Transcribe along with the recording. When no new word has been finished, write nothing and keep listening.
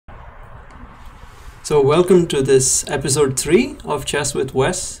So welcome to this episode 3 of Chess with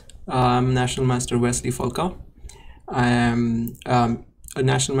Wes. I'm National Master Wesley Falcao. I am a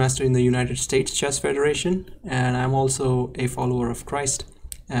National Master in the United States Chess Federation, and I'm also a follower of Christ.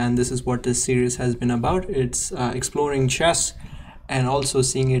 And this is what this series has been about. It's exploring chess and also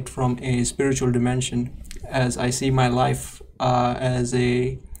seeing it from a spiritual dimension, as I see my life as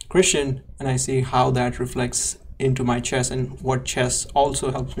a Christian, and I see how that reflects into my chess and what chess also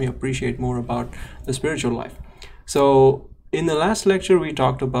helps me appreciate more about the spiritual life. So in the last lecture we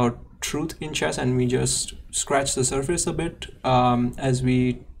talked about truth in chess, and we just scratched the surface a bit as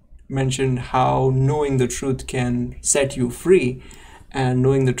we mentioned how knowing the truth can set you free and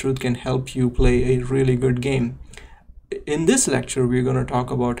knowing the truth can help you play a really good game. In this lecture we're going to talk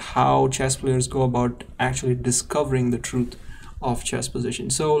about how chess players go about actually discovering the truth of chess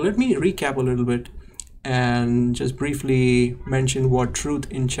position. So let me recap a little bit and just briefly mention what truth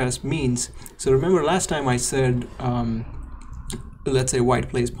in chess means. So remember last time I said let's say white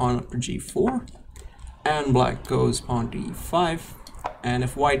plays pawn up to g4 and black goes pawn to e5, and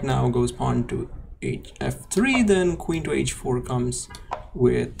if white now goes pawn to f3, then queen to h4 comes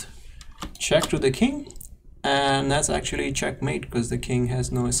with check to the king, and that's actually checkmate because the king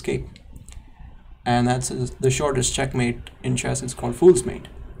has no escape, and that's the shortest checkmate in chess. It's called fool's mate.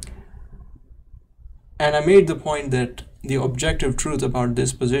 And I made the point that the objective truth about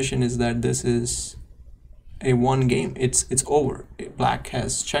this position is that this is a one game. It's over. Black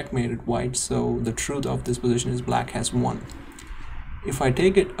has checkmated white, so the truth of this position is black has won. If I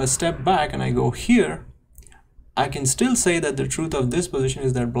take it a step back and I go here, I can still say that the truth of this position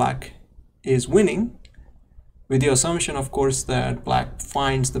is that black is winning, with the assumption, of course, that black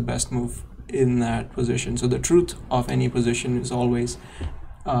finds the best move in that position. So the truth of any position is always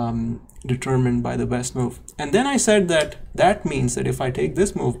determined by the best move. And then I said that that means that if I take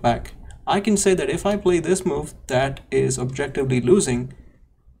this move back, I can say that if I play this move, that is objectively losing,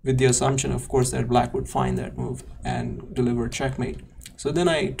 with the assumption, of course, that black would find that move and deliver checkmate. So then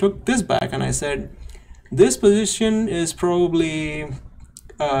I took this back and I said this position is probably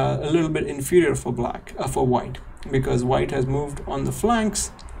a little bit inferior for white, because white has moved on the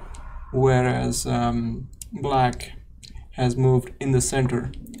flanks, whereas black has moved in the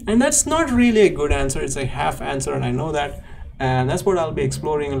center. And that's not really a good answer. It's a half answer, and I know that, and that's what I'll be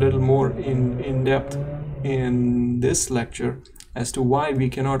exploring a little more in depth in this lecture, as to why we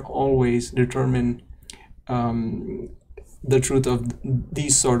cannot always determine the truth of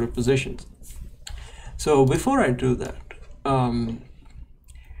these sort of positions. So before I do that, I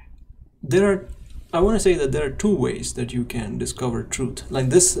want to say that there are two ways that you can discover truth.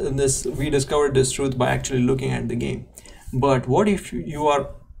 Like this we discovered this truth by actually looking at the game. But what if you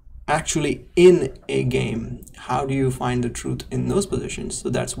are actually in a game? How do you find the truth in those positions? So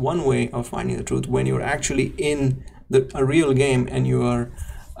that's one way of finding the truth, when you're actually in a real game and you are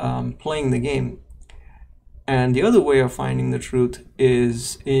playing the game. And the other way of finding the truth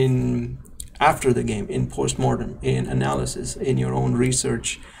is after the game, in post-mortem, in analysis, in your own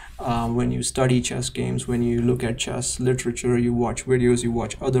research, when you study chess games, when you look at chess literature, you watch videos, you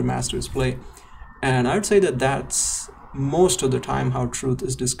watch other masters play. And I would say that that's most of the time how truth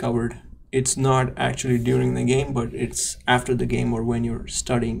is discovered. It's not actually during the game, but it's after the game or when you're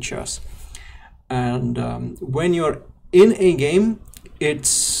studying chess. And when you're in a game,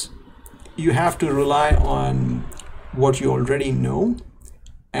 you have to rely on what you already know,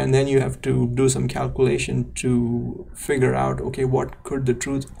 and then you have to do some calculation to figure out, okay, what could the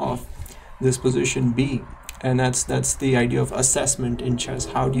truth of this position be? And that's the idea of assessment in chess.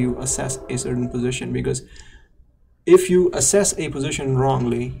 How do you assess a certain position? Because if you assess a position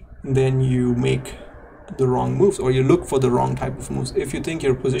wrongly, then you make the wrong moves, or you look for the wrong type of moves. If you think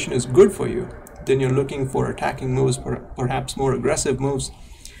your position is good for you, then you're looking for attacking moves, perhaps more aggressive moves.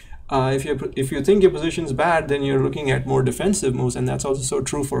 If you think your position is bad, then you're looking at more defensive moves, and that's also so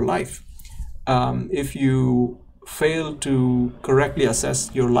true for life. If you fail to correctly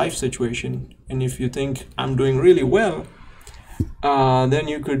assess your life situation, and if you think I'm doing really well, then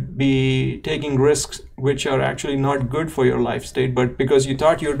you could be taking risks which are actually not good for your life state, but because you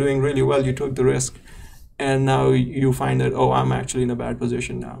thought you're doing really well, you took the risk, and now you find that, oh, I'm actually in a bad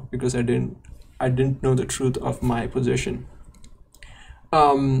position now because I didn't know the truth of my position.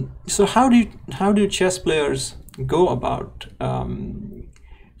 So how do chess players go about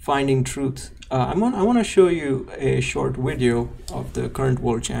finding truth? I want to show you a short video of the current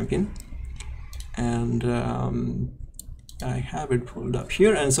world champion, and I have it pulled up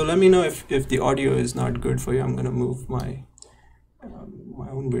here. And so let me know if the audio is not good for you. I'm going to move my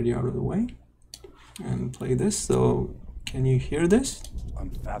own video out of the way and play this. So can you hear this?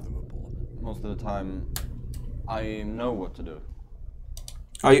 Unfathomable. Most of the time, I know what to do.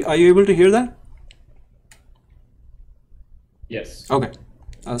 Are you able to hear that? Yes. Okay.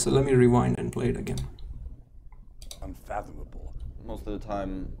 So let me rewind and play it again. Unfathomable. Most of the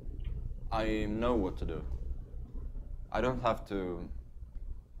time, I know what to do. I don't have to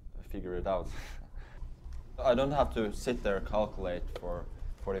figure it out. I don't have to sit there calculate for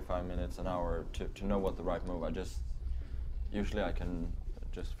 45 minutes, an hour to know what the right move. Usually I can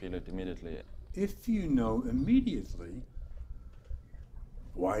just feel it immediately. If you know immediately,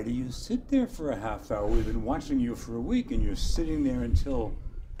 why do you sit there for a half hour? We've been watching you for a week and you're sitting there until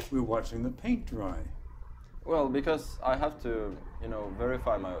we're watching the paint dry. Well, because I have to,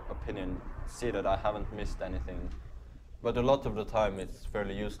 verify my opinion, see that I haven't missed anything. But a lot of the time it's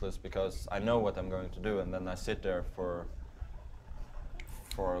fairly useless because I know what I'm going to do, and then I sit there for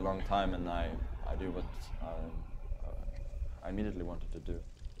a long time and I do what I immediately wanted to do.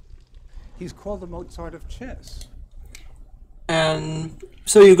 He's called the Mozart of chess. And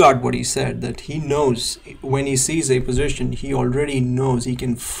so you got what he said, that he knows when he sees a position, he already knows, he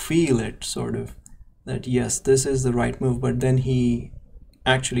can feel it sort of, that yes, this is the right move, but then he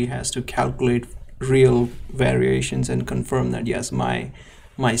actually has to calculate real variations and confirm that yes, my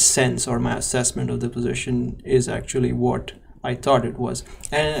sense or my assessment of the position is actually what I thought it was.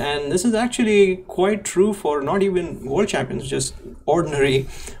 And this is actually quite true for not even world champions, just ordinary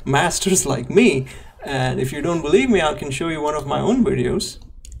masters like me. And if you don't believe me, I can show you one of my own videos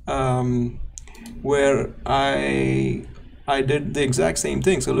where I did the exact same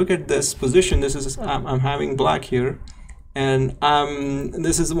thing. So look at this position. This is I'm having black here, and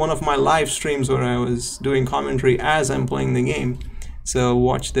this is one of my live streams where I was doing commentary as I'm playing the game. So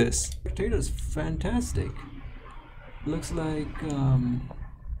watch this. Spectator's fantastic. Looks like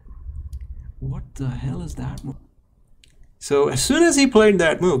what the hell is that move? So as soon as he played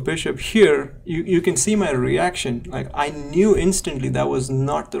that move, bishop here, you can see my reaction. Like, I knew instantly that was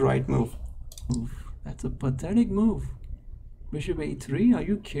not the right move. That's a pathetic move. Bishop a3, are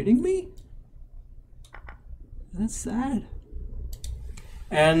you kidding me? That's sad.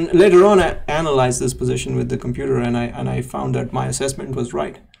 And later on I analyzed this position with the computer, and I found that my assessment was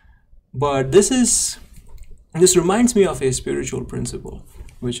right. But this reminds me of a spiritual principle,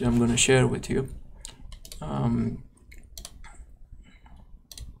 which I'm going to share with you.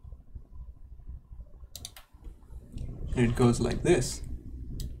 It goes like this.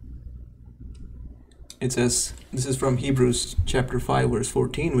 It says, this is from Hebrews chapter 5 verse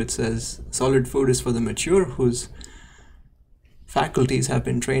 14, which says, solid food is for the mature, whose faculties have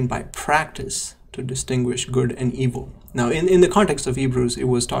been trained by practice to distinguish good and evil. Now in the context of Hebrews, it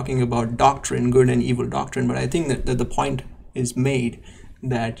was talking about doctrine, good and evil doctrine, but I think that the point is made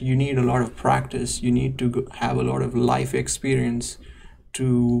that you need a lot of practice, you need to have a lot of life experience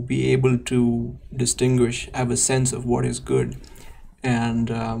to be able to distinguish, have a sense of what is good and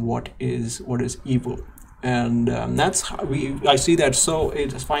what is evil. And that's how I see that. So I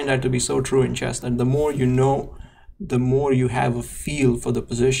find that to be so true in chess, that the more you know, the more you have a feel for the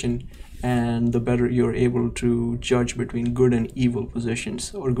position, and the better you're able to judge between good and evil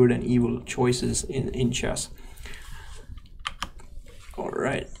positions or good and evil choices in chess. All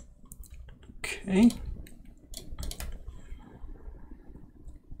right. Okay.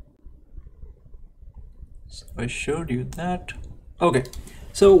 So I showed you that. Okay.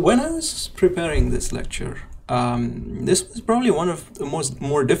 So when I was preparing this lecture, this was probably one of the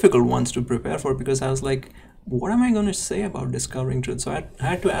more difficult ones to prepare for, because I was like, what am I going to say about discovering truth? So I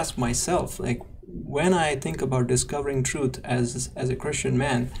had to ask myself, like, when I think about discovering truth as a Christian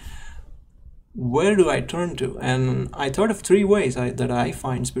man, where do I turn to? And I thought of three ways that I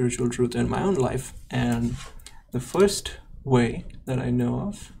find spiritual truth in my own life. And the first way that I know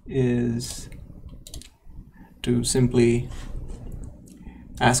of is to simply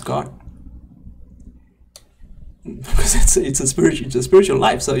ask God, because it's a spiritual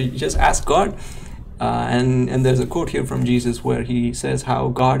life. So you just ask God, and there's a quote here from Jesus where he says how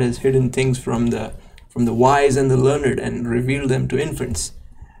God has hidden things from the wise and the learned and revealed them to infants,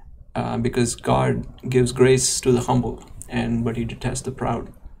 because God gives grace to the humble, but he detests the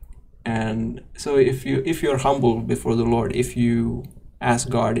proud. And so if you're humble before the Lord, if you ask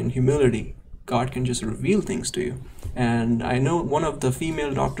God in humility, God can just reveal things to you. And I know one of the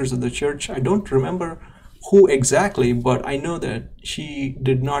female doctors of the church, I don't remember who exactly, but I know that she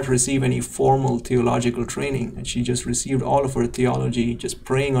did not receive any formal theological training, and she just received all of her theology just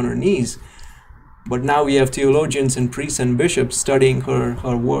praying on her knees. But now we have theologians and priests and bishops studying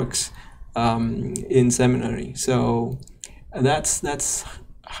her works in seminary. So that's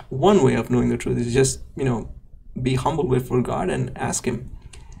one way of knowing the truth, is just, be humble before God and ask him.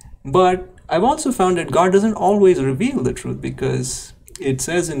 But I've also found that God doesn't always reveal the truth, because it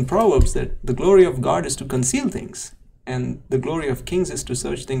says in Proverbs that the glory of God is to conceal things, and the glory of kings is to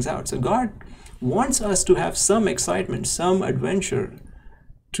search things out. So God wants us to have some excitement, some adventure,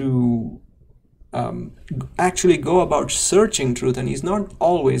 to actually go about searching truth, and he's not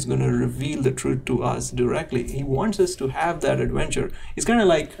always going to reveal the truth to us directly. He wants us to have that adventure. It's kind of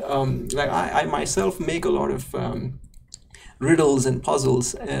like I myself make a lot of riddles and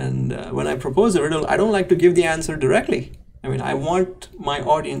puzzles, and when I propose a riddle, I don't like to give the answer directly. I mean, I want my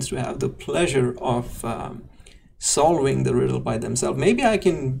audience to have the pleasure of solving the riddle by themselves. Maybe I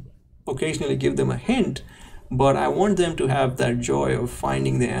can occasionally give them a hint, but I want them to have that joy of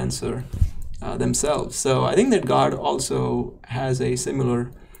finding the answer themselves. So I think that God also has a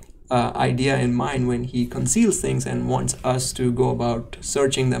similar idea in mind when he conceals things and wants us to go about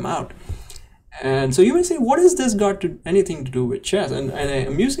searching them out. And so you may say, what has this got anything to do with chess? And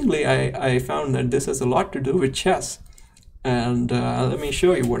amusingly, I found that this has a lot to do with chess. And let me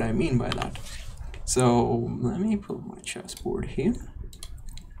show you what I mean by that. So let me pull my chessboard here.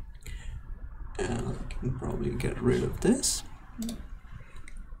 And I can probably get rid of this.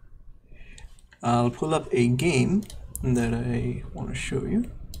 I'll pull up a game that I want to show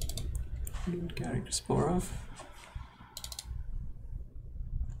you. Garry Kasparov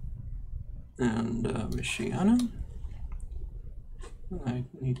and Viswanathan. I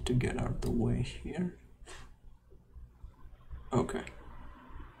need to get out of the way here. Okay.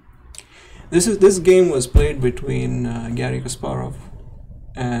 This game was played between Garry Kasparov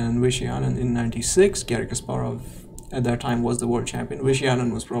and Viswanathan in '96. Garry Kasparov at that time was the world champion.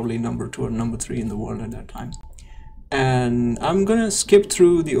 Viswanathan was probably number 2 or number 3 in the world at that time. And I'm gonna skip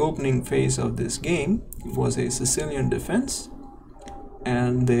through the opening phase of this game. It was a Sicilian defense,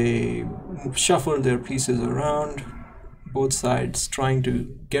 and they shuffled their pieces around, both sides trying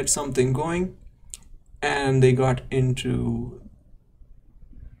to get something going, and they got into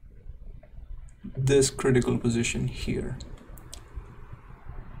this critical position here.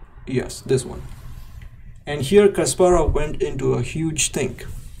 Yes, this one. And here Kasparov went into a huge think,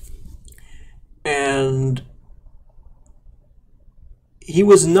 and he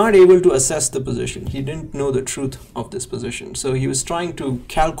was not able to assess the position. He didn't know the truth of this position. So he was trying to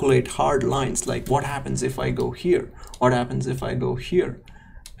calculate hard lines, like what happens if I go here? What happens if I go here?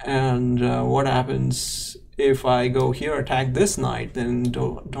 And what happens if I go here, attack this knight? Then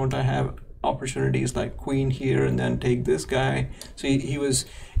don't I have opportunities like queen here and then take this guy? So he was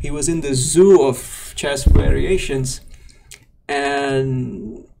in the zoo of chess variations,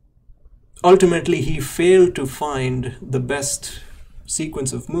 and ultimately he failed to find the best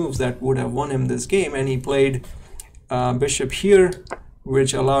sequence of moves that would have won him this game, and he played bishop here,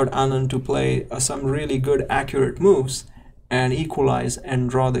 which allowed Anand to play some really good accurate moves and equalize and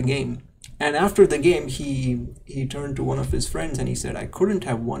draw the game. And after the game, he turned to one of his friends and he said, I couldn't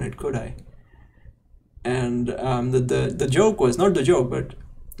have won it, could I? And the joke was, not the joke, but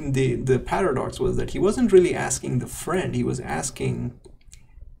the paradox was that he wasn't really asking the friend, he was asking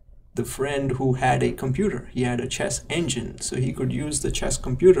the friend who had a computer. He had a chess engine, so he could use the chess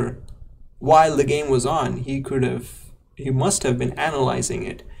computer while the game was on. He must have been analyzing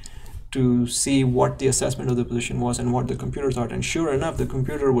it to see what the assessment of the position was and what the computer thought. And sure enough, the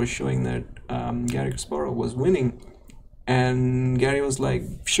computer was showing that Garry Kasparov was winning. And Garry was like,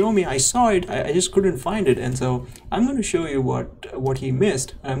 show me, I saw it, I just couldn't find it. And so I'm going to show you what he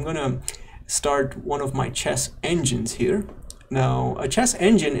missed. I'm going to start one of my chess engines here. Now, a chess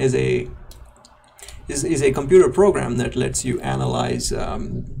engine is a computer program that lets you analyze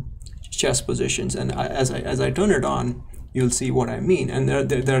chess positions, and as I turn it on, you'll see what I mean. And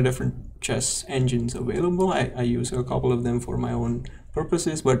there are different chess engines available. I use a couple of them for my own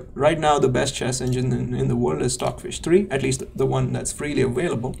purposes, but right now the best chess engine in the world is Stockfish 3, at least the one that's freely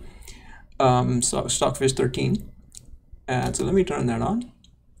available. Stockfish 13. And so let me turn that on.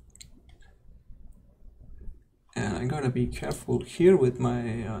 And I gotta be careful here with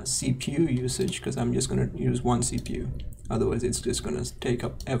my CPU usage, because I'm just gonna use one CPU, otherwise it's just gonna take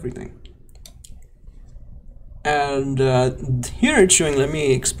up everything. And here it's showing, let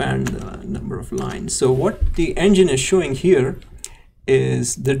me expand the number of lines. So what the engine is showing here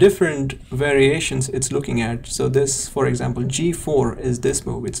is the different variations it's looking at. So this, for example, G4 is this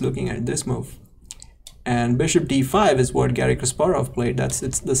move, it's looking at this move. And Bishop D5 is what Garry Kasparov played,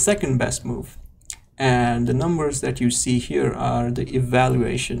 it's the second best move. And the numbers that you see here are the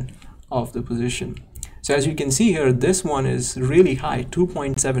evaluation of the position. So as you can see here, this one is really high,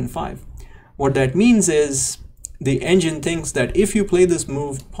 2.75. What that means is the engine thinks that if you play this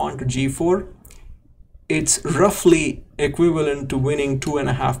move pawn to G4, it's roughly equivalent to winning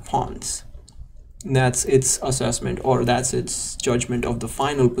 2.5 pawns. That's its assessment, or that's its judgment of the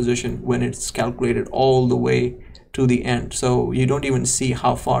final position when it's calculated all the way to the end. So you don't even see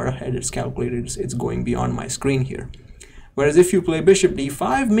how far ahead it's calculated. It's going beyond my screen here. Whereas if you play bishop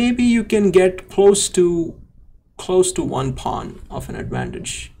d5, maybe you can get close to one pawn of an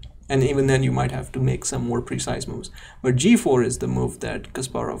advantage, and even then you might have to make some more precise moves. But g4 is the move that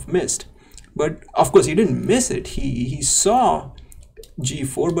Kasparov missed. But of course he didn't miss it. He saw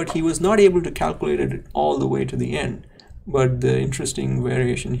g4, but he was not able to calculate it all the way to the end. But the interesting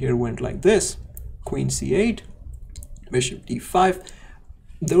variation here went like this: queen c8, bishop d5.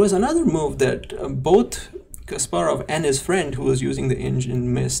 There was another move that both Kasparov and his friend who was using the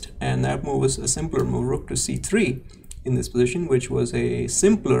engine missed, and that move was a simpler move, rook to c3 in this position, which was a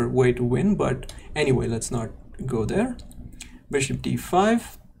simpler way to win. But anyway, let's not go there. Bishop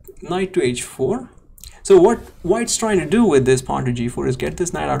d5, knight to h4. So what white's trying to do with this pawn to g4 is get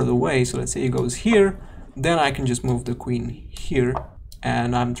this knight out of the way. So let's say he goes here, then I can just move the queen here,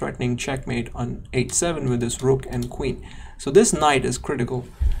 and I'm threatening checkmate on h7 with this rook and queen. So this knight is critical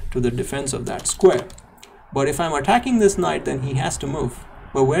to the defense of that square. But if I'm attacking this knight, then he has to move.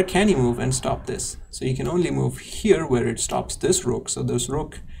 But where can he move and stop this? So he can only move here where it stops this rook. So this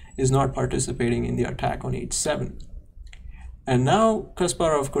rook is not participating in the attack on h7. And now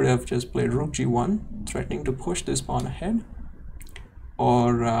Kasparov could have just played rook g1, threatening to push this pawn ahead.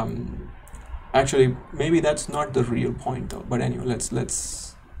 Or actually, maybe that's not the real point though. But anyway,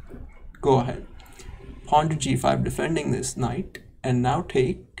 let's go ahead. Pawn to g5, defending this knight, and now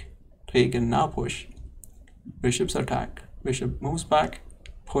take, and now push. Bishop's attack. Bishop moves back,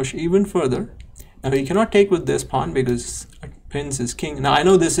 push even further. Now he cannot take with this pawn because it pins his king. Now I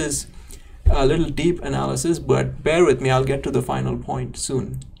know this is a little deep analysis, but bear with me, I'll get to the final point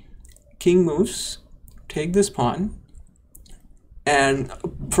soon. King moves, take this pawn, and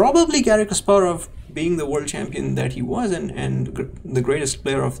probably Garry Kasparov, being the world champion that he was and the greatest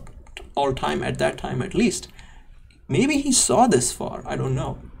player of all time at that time at least, maybe he saw this far, I don't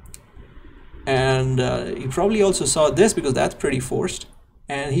know. And he probably also saw this because that's pretty forced,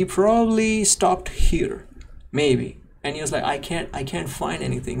 and he probably stopped here, maybe, and he was like, I can't find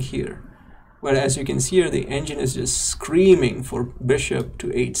anything here. But as you can see here, the engine is just screaming for bishop to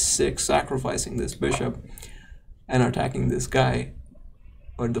h6, sacrificing this bishop and attacking this guy.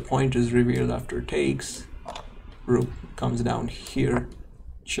 But the point is revealed after takes. Rook comes down here,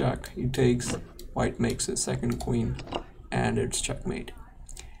 check, he takes, white makes his second queen, and it's checkmate.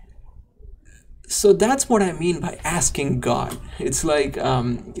 So that's what I mean by asking God. It's like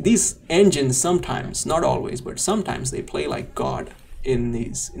these engines sometimes, not always, but sometimes they play like God in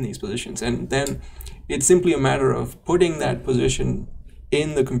these positions, and then it's simply a matter of putting that position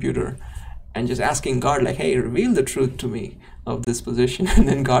in the computer and just asking God, like, hey, reveal the truth to me of this position, and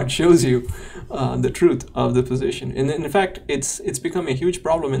then God shows you the truth of the position. And in fact, it's become a huge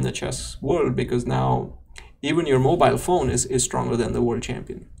problem in the chess world, because now even your mobile phone is stronger than the world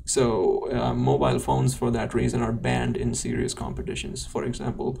champion. So mobile phones, for that reason, are banned in serious competitions. For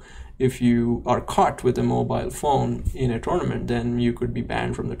example, if you are caught with a mobile phone in a tournament, then you could be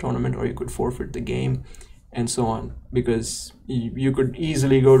banned from the tournament, or you could forfeit the game, and so on. Because you could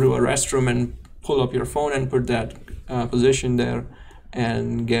easily go to a restroom and pull up your phone and put that position there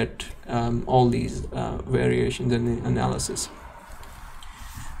and get all these variations in the analysis.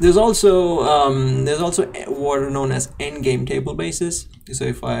 There's also what are known as endgame table bases. So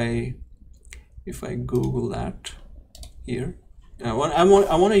if I Google that here, I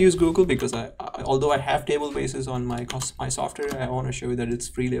want to use Google because although I have table bases on my software, I want to show you that it's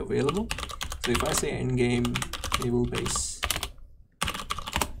freely available. So if I say endgame table base,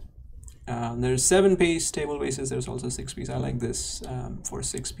 there's 7-piece table bases. There's also 6-piece. I like this for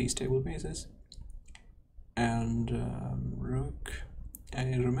 6-piece table bases. And rook. I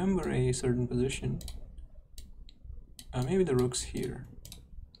remember a certain position. Maybe the rook's here,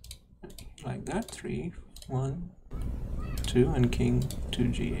 like that. 3, 1, 2, and king to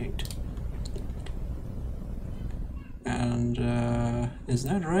g8. And is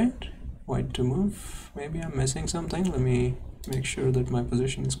that right? White to move. Maybe I'm missing something. Let me make sure that my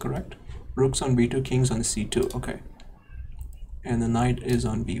position is correct. Rook's on b2, king's on c2. Okay. And the knight is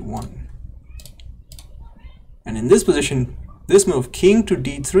on b1. And in this position, this move, king to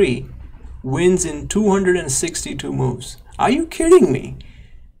d3, wins in 262 moves. Are you kidding me?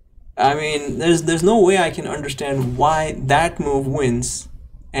 I mean, there's no way I can understand why that move wins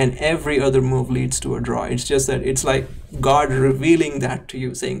and every other move leads to a draw. It's just that it's like God revealing that to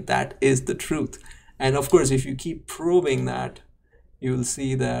you, saying that is the truth. And of course, if you keep probing that, you'll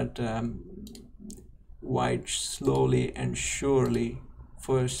see that white slowly and surely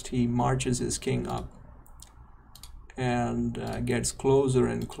first he marches his king up and gets closer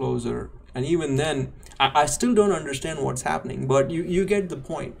and closer, and even then I still don't understand what's happening, but you get the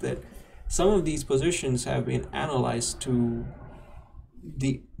point that some of these positions have been analyzed to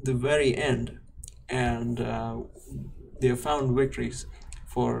the very end, and they have found victories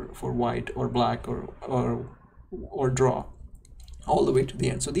for white or black or draw all the way to the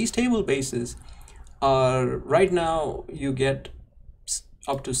end. So these table bases are, right now you get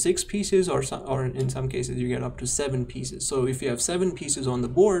up to 6 pieces, or in some cases you get up to 7 pieces. So if you have 7 pieces on the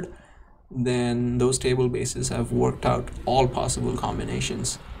board, then those table bases have worked out all possible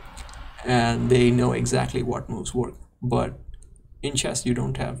combinations and they know exactly what moves work. But in chess you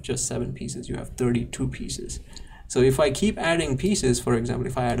don't have just 7 pieces, you have 32 pieces. So if I keep adding pieces, for example,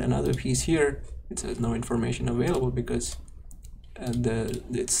 if I add another piece here, it says no information available because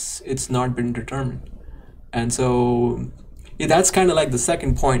it's not been determined. And so that's kind of like the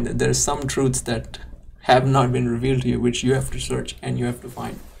second point, that there's some truths that have not been revealed to you, which you have to search and you have to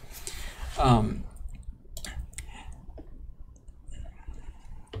find.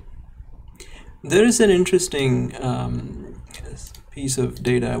 There is an interesting piece of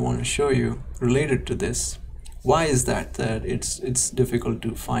data I want to show you related to this. Why is that it's difficult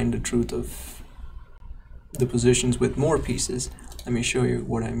to find the truth of the positions with more pieces? Let me show you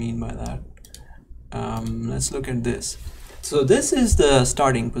what I mean by that. Let's look at this. So this is the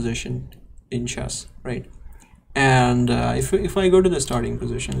starting position in chess, right? And if I go to the starting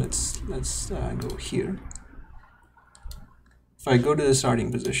position, let's go here. If I go to the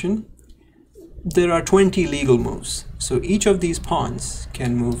starting position, there are 20 legal moves. So each of these pawns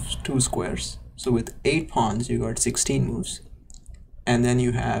can move 2 squares. So with 8 pawns, you got 16 moves. And then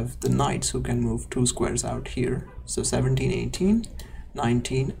you have the knights who can move 2 squares out here. So 17, 18,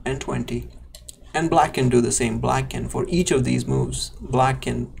 19, and 20. And black can do the same. Black can, for each of these moves, black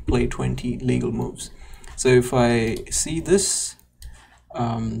can play 20 legal moves. So if I see this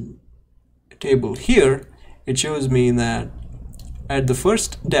table here, it shows me that at the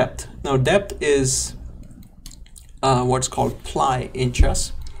first depth, now depth is what's called ply in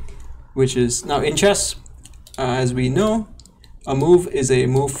chess, which is, now in chess, as we know, a move is a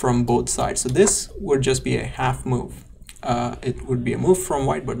move from both sides. So this would just be a half move. It would be a move from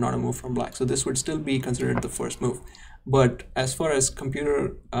white, but not a move from black. So this would still be considered the first move. But as far as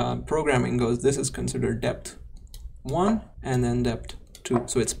computer programming goes, this is considered depth 1 and then depth 2.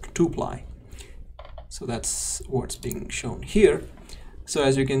 So it's 2 ply. So that's what's being shown here. So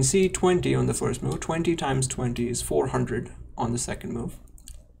as you can see, 20 on the first move, 20 times 20 is 400 on the second move.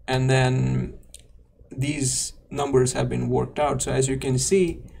 And then these numbers have been worked out. So as you can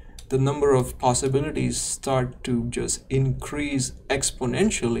see, the number of possibilities start to just increase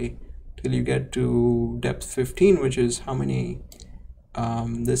exponentially till you get to depth 15, which is how many?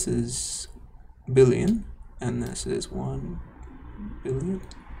 This is billion, and this is 1 billion,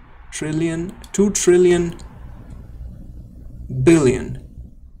 trillion, 2 trillion billion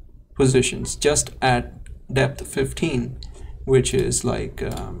positions just at depth 15, which is like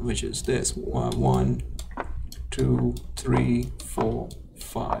which is this 1, 2, 3, 4,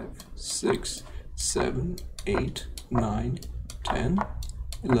 5, 6, 7, 8, 9, 10,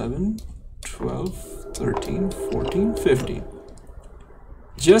 11, 12, 13, 14, 15.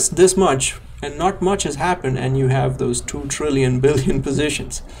 Just this much, and not much has happened, and you have those 2 trillion billion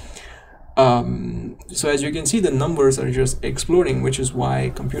positions. So as you can see, the numbers are just exploding, which is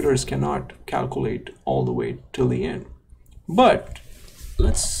why computers cannot calculate all the way till the end. But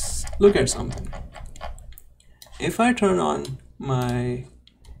let's look at something. If I turn on my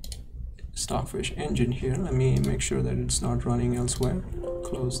Stockfish engine here, let me make sure that it's not running elsewhere.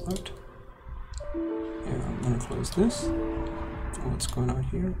 Close that. Yeah, I'm gonna close this. What's going on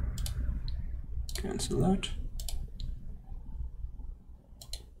here? Cancel that.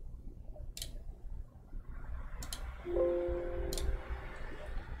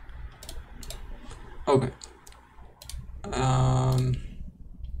 Okay.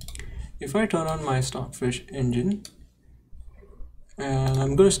 If I turn on my Stockfish engine, and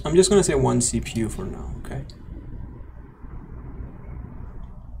I'm just gonna say 1 CPU for now, okay?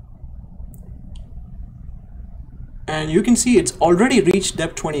 And you can see it's already reached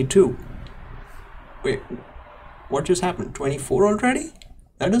depth 22. Wait, what just happened? 24 already?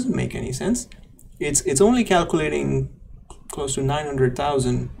 That doesn't make any sense. It's only calculating close to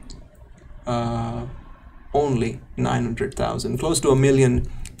 900,000. Only 900,000, close to 1 million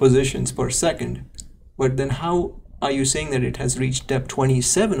positions per second. But then how are you saying that it has reached depth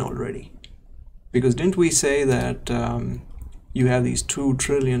 27 already? Because didn't we say that you have these 2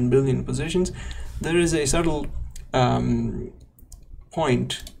 trillion billion positions? There is a subtle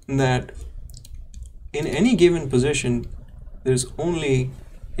point that in any given position, there's only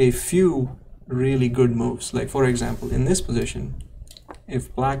a few really good moves. Like for example, in this position,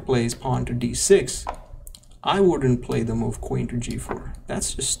 if black plays pawn to d6, I wouldn't play the move queen to g4.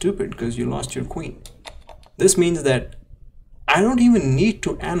 That's just stupid because you lost your queen. This means that I don't even need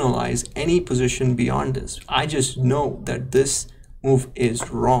to analyze any position beyond this. I just know that this move is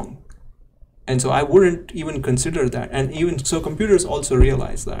wrong. And so I wouldn't even consider that. And even so, computers also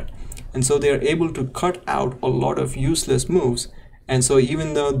realize that. And so they're able to cut out a lot of useless moves. And so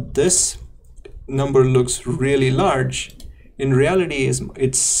even though this number looks really large, in reality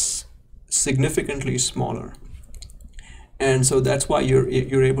it's significantly smaller. And so that's why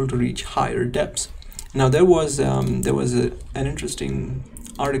you're able to reach higher depths. Now there was an interesting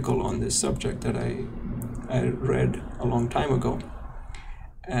article on this subject that I read a long time ago,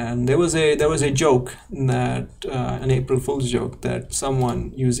 and there was a joke that an April Fool's joke that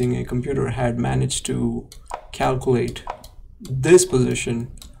someone using a computer had managed to calculate this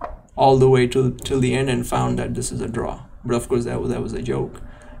position all the way till the end and found that this is a draw. But of course that was a joke.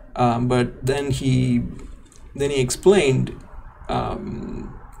 But then he explained.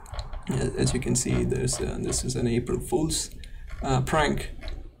 As you can see, this is an April Fool's prank,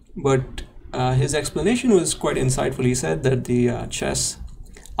 but his explanation was quite insightful. He said that the chess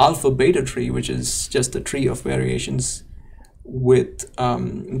alpha beta tree, which is just the tree of variations with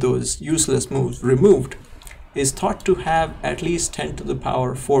those useless moves removed, is thought to have at least 10 to the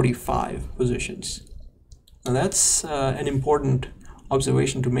power 45 positions. Now that's an important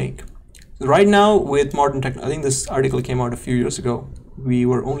observation to make. Right now with modern technology, I think this article came out a few years ago, we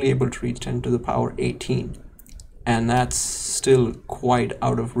were only able to reach 10 to the power 18, and that's still quite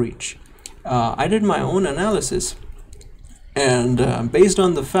out of reach. I did my own analysis, and based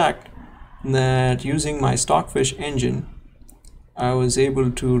on the fact that using my Stockfish engine, I was able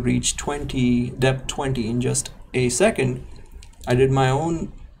to reach depth 20 in just a second. I did my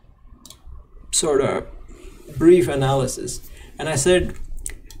own sort of brief analysis, and I said,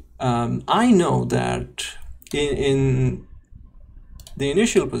 I know that in the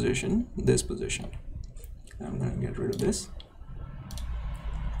initial position, this position, I'm going to get rid of this.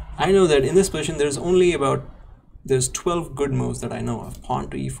 I know that in this position there's 12 good moves that I know of. Pawn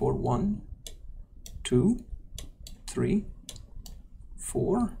to e4, 1, 2, 3,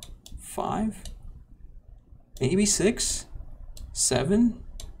 4, 5, maybe 6, 7.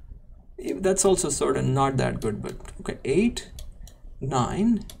 That's also sort of not that good, but okay, 8,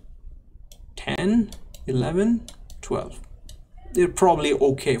 9, 10, 11, 12. They're probably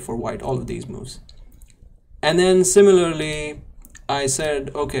okay for white, all of these moves. And then similarly, I said,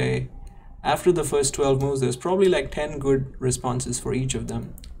 okay, after the first 12 moves, there's probably like 10 good responses for each of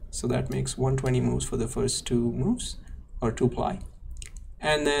them. So that makes 120 moves for the first 2 moves, or 2 ply.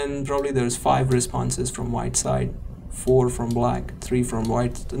 And then probably there's 5 responses from white side, 4 from black, 3 from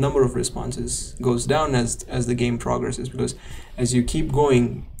white. The number of responses goes down as the game progresses, because as you keep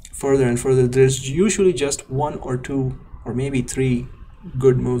going further and further, there's usually just 1 or 2 or maybe 3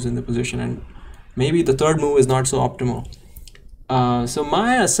 good moves in the position, and maybe the third move is not so optimal. So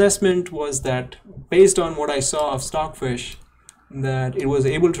my assessment was that, based on what I saw of Stockfish, that it was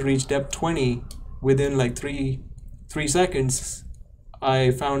able to reach depth 20 within like 3 seconds. I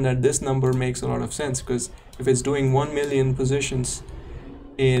found that this number makes a lot of sense, because if it's doing 1 million positions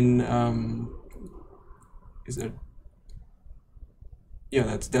in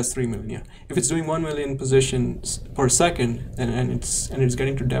that's 3 million. Yeah, if it's doing 1 million positions per second and it's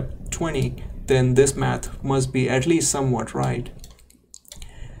getting to depth 20, then this math must be at least somewhat right.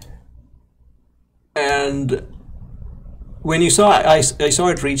 And when you saw, I saw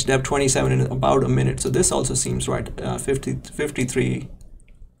it reach depth 27 in about a minute, so this also seems right. 53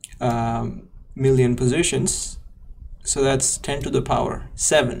 million positions, so that's 10 to the power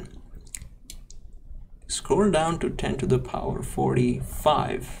 7. Scroll down to 10 to the power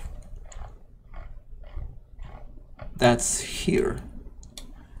 45. That's here.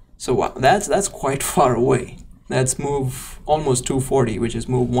 So wow, that's quite far away. That's move almost 240, which is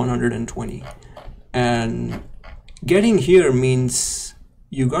move 120. And getting here means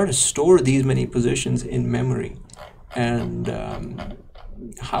you got to store these many positions in memory. And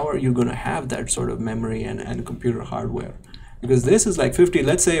how are you going to have that sort of memory and computer hardware? Because this is like 50,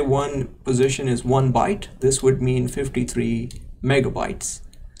 let's say one position is 1 byte, this would mean 53 megabytes.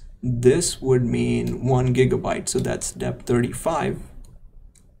 This would mean 1 gigabyte, so that's depth 35.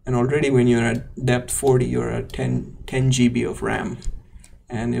 And already when you're at depth 40, you're at 10 GB of RAM.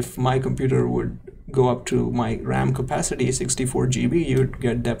 And if my computer would go up to my RAM capacity 64 GB, you'd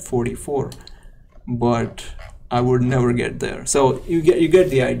get depth 44. But I would never get there. So you get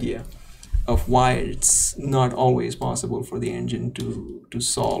the idea of why it's not always possible for the engine to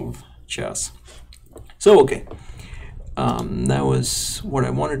solve chess. So okay, that was what I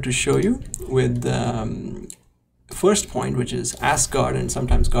wanted to show you with first point, which is ask God, and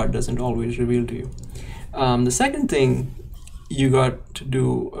sometimes God doesn't always reveal to you. The second thing you got to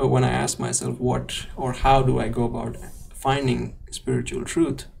do when I asked myself what or how do I go about finding spiritual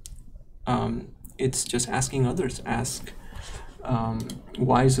truth, it's just asking others. Ask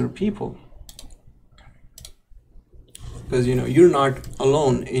wiser people, because you're not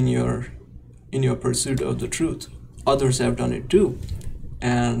alone in your pursuit of the truth. Others have done it too,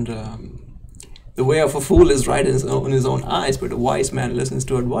 and the way of a fool is right in his own eyes, but a wise man listens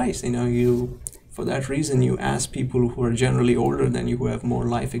to advice. For that reason, you ask people who are generally older than you, who have more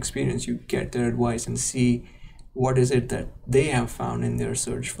life experience. You get their advice and see what is it that they have found in their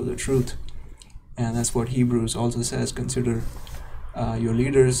search for the truth. And that's what Hebrews also says: consider your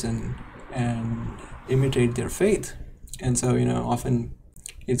leaders and imitate their faith. And so often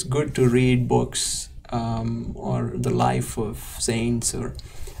it's good to read books or the life of saints or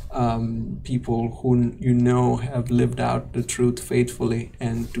people who have lived out the truth faithfully,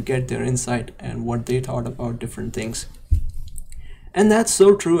 and to get their insight and what they thought about different things. And that's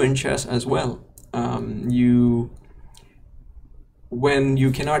so true in chess as well. When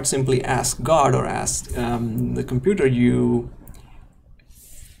you cannot simply ask God or ask the computer, you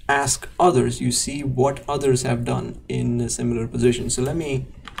ask others. You see what others have done in a similar position. So let me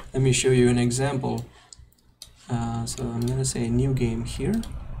show you an example. So I'm going to say new game here.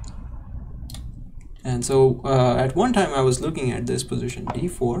 And so at one time I was looking at this position,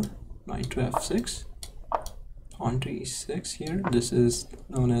 d4, knight to f6, pawn to e6 here. This is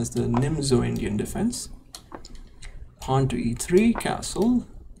known as the Nimzo-Indian defense. Pawn to e3, castle.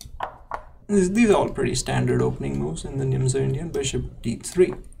 These are all pretty standard opening moves in the Nimzo-Indian. Bishop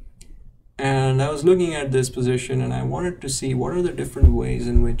d3. And I was looking at this position and I wanted to see what are the different ways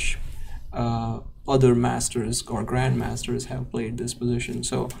in which other masters or grandmasters have played this position.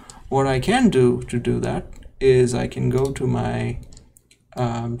 So what I can do to do that is I can go to my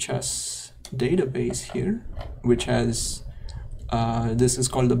chess database here, which has this is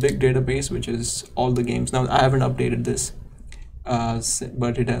called the big database, which is all the games. Now I haven't updated this,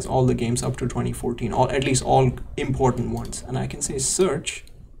 but it has all the games up to 2014, at least all important ones. And I can say search.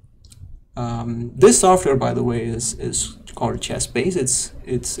 This software, by the way, is called ChessBase.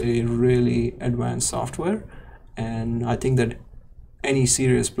 It's a really advanced software, and I think that any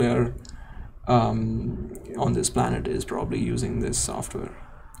serious player on this planet is probably using this software.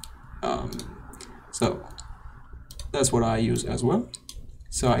 So that's what I use as well.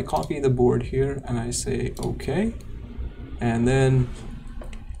 So I copy the board here and I say OK, and then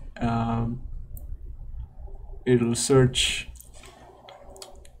it'll search.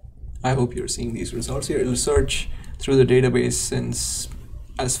 I hope you're seeing these results here. It'll search through the database since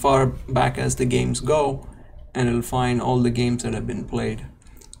as far back as the games go, and it'll find all the games that have been played.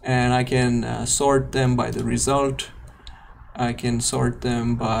 And I can sort them by the result. I can sort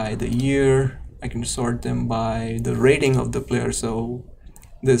them by the year. I can sort them by the rating of the player. So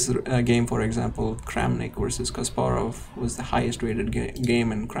this game, for example, Kramnik versus Kasparov, was the highest rated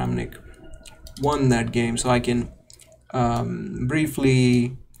game, and Kramnik won that game. So I can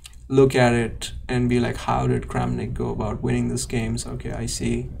briefly look at it and be like, how did Kramnik go about winning this game? So, okay, I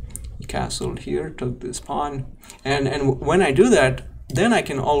see he castled here, took this pawn, and when I do that, then I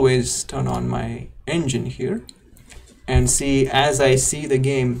can always turn on my engine here and see, as I see the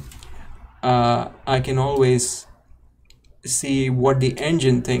game, I can always see what the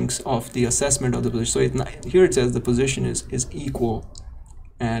engine thinks of the assessment of the position. So here it says the position is equal,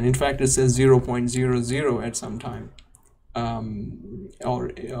 and in fact it says 0.00 at some time. Or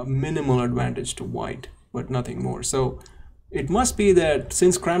a minimal advantage to white, but nothing more. So it must be that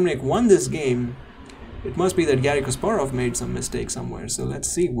since Kramnik won this game, it must be that Garry Kasparov made some mistake somewhere. So let's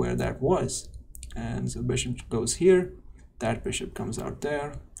see where that was. And so bishop goes here, that bishop comes out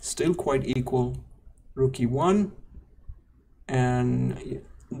there, still quite equal. Rook e1, and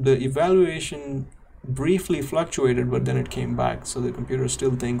the evaluation briefly fluctuated, but then it came back. So the computer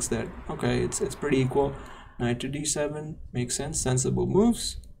still thinks that, okay, it's pretty equal. Knight to d7 makes sense, sensible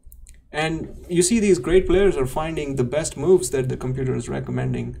moves. And you see these great players are finding the best moves that the computer is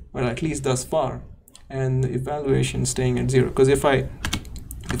recommending, well, at least thus far, and the evaluation staying at 0. Because if I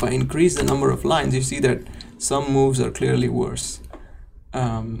increase the number of lines, you see that some moves are clearly worse.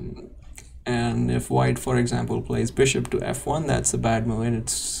 And if white, for example, plays bishop to f1, that's a bad move, and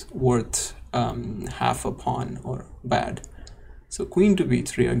it's worth half a pawn or bad. So queen to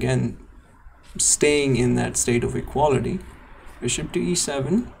b3, again, staying in that state of equality. Bishop to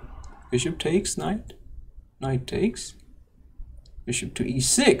e7, bishop takes, knight, knight takes, bishop to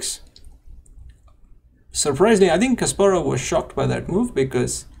e6. Surprisingly, I think Kasparov was shocked by that move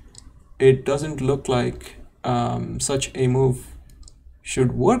because it doesn't look like such a move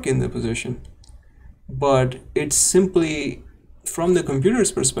should work in the position. But it's simply, from the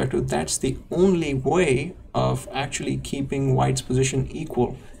computer's perspective, that's the only way of actually keeping white's position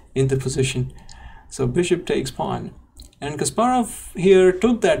equal in the position. So bishop takes pawn. And Kasparov here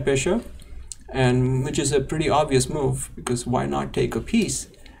took that bishop, and which is a pretty obvious move because why not take a piece?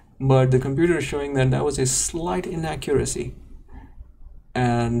 But the computer is showing that that was a slight inaccuracy,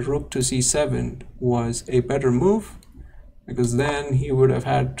 and rook to c7 was a better move because then he would have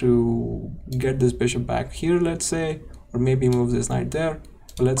had to get this bishop back here, let's say, or maybe move this knight there.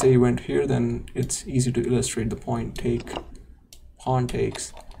 But let's say he went here, then it's easy to illustrate the point. Take, pawn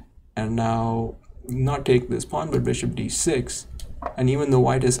takes, and now not take this pawn but bishop d6, and even though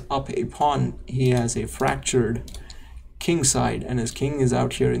white is up a pawn, he has a fractured king side and his king is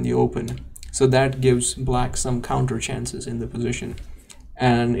out here in the open, so that gives black some counter chances in the position,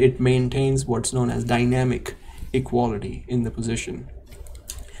 and it maintains what's known as dynamic equality in the position.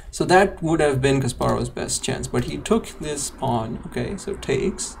 So that would have been Kasparov's best chance, but he took this pawn. Okay, so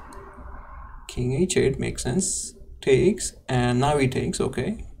takes, king h8 makes sense, takes, and now he takes.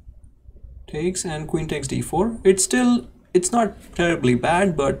 Okay, takes and queen takes d4. It's not terribly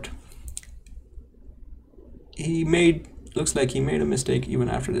bad, but looks like he made a mistake even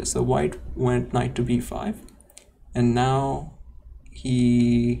after this. So white went knight to b5, and now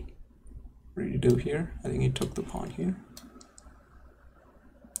he, what did he do here? I think he took the pawn here.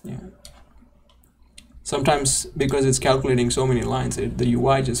 Yeah. Sometimes because it's calculating so many lines, the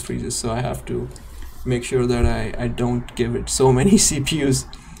UI just freezes, so I have to make sure that I don't give it so many CPUs.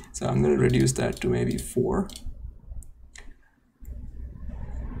 So I'm going to reduce that to maybe 4.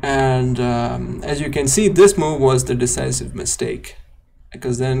 And as you can see, this move was the decisive mistake,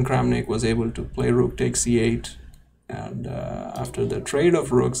 because then Kramnik was able to play rook takes c8, and after the trade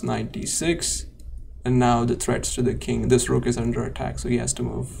of rooks, knight d6, and now the threats to the king. This rook is under attack, so he has to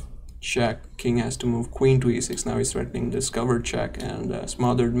move check. King has to move queen to e6. Now he's threatening discovered check and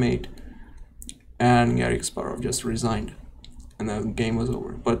smothered mate. And Garry Kasparov just resigned, and the game was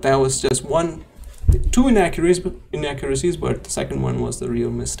over. But that was just two inaccuracies, but the second one was the real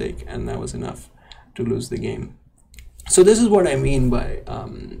mistake, and that was enough to lose the game. So this is what I mean by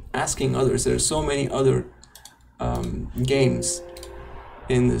asking others. There's so many other games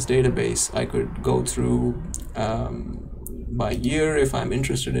in this database. I could go through by year if I'm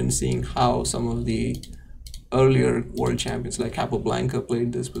interested in seeing how some of the earlier world champions like Capablanca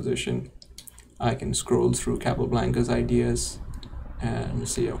played this position. I can scroll through Capablanca's ideas and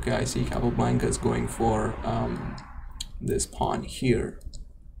see, okay, I see Capablanca is going for this pawn here,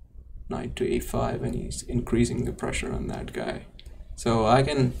 knight to a5, and he's increasing the pressure on that guy. So I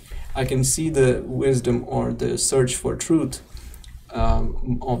can see the wisdom or the search for truth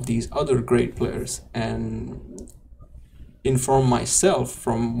of these other great players and inform myself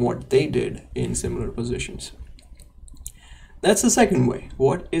from what they did in similar positions. That's the second way.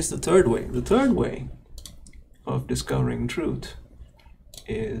 What is the third way? The third way of discovering truth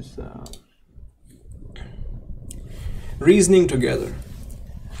is reasoning together.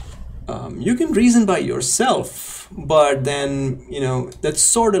 You can reason by yourself, but then, you know, that's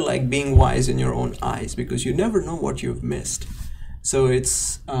sort of like being wise in your own eyes, because you never know what you've missed. So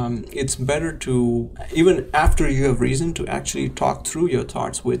it's better to, even after you have reasoned, to actually talk through your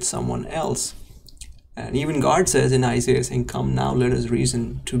thoughts with someone else. And even God says in Isaiah, saying, "Come now, let us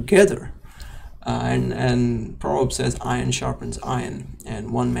reason together." And Proverbs says, "Iron sharpens iron,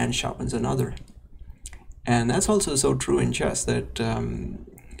 and one man sharpens another." And that's also so true in chess, that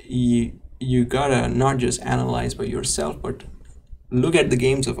you gotta not just analyze by yourself, but look at the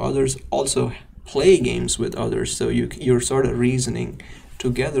games of others, also play games with others, so you're sort of reasoning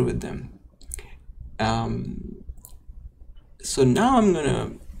together with them. So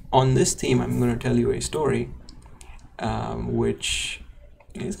now on this theme, I'm gonna tell you a story, which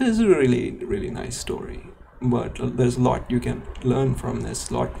is a really, really nice story. But there's a lot you can learn from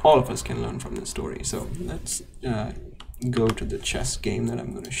this. All of us can learn from this story. So let's go to the chess game that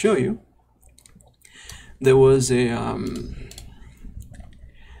I'm going to show you. There was a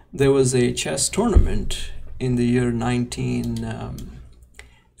chess tournament in the year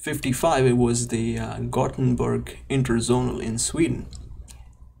 1955. It was the Gothenburg Interzonal in Sweden,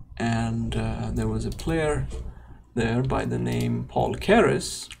 and there was a player there by the name Paul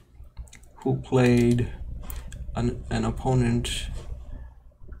Keres, who played an opponent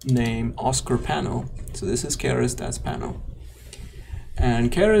named Oscar Pano. So this is Keres, that's Pano.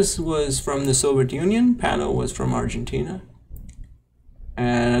 And Keres was from the Soviet Union, Pano was from Argentina.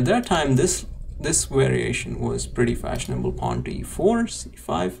 And at that time, this variation was pretty fashionable. Pawn to e4,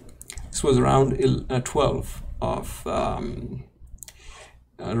 c5. This was around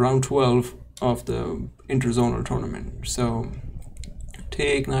round 12 of the interzonal tournament. So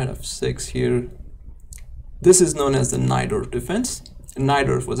take knight f6 here. This is known as the Najdorf defense. And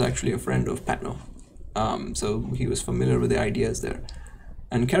Najdorf was actually a friend of Pano, so he was familiar with the ideas there.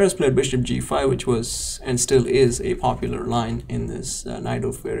 And Keres played bishop g5, which was and still is a popular line in this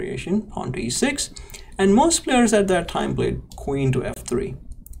Najdorf variation. Pawn to e6, and most players at that time played queen to f3,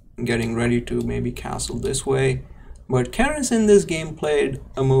 getting ready to maybe castle this way. But Keres in this game played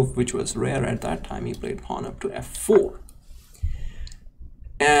a move which was rare at that time. He played pawn up to f4.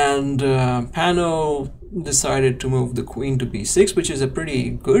 And Pano decided to move the queen to b6, which is a pretty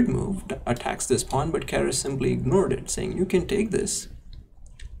good move, attacks this pawn, but Keres simply ignored it, saying, you can take this.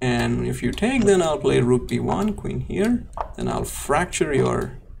 And if you take, then I'll play rook b1, queen here, then I'll fracture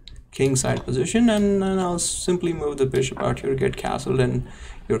your king side position, and then I'll simply move the bishop out here, get castled, and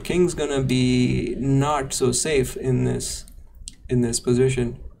your king's gonna be not so safe in this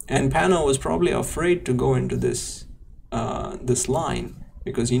position. And Pano was probably afraid to go into this this line,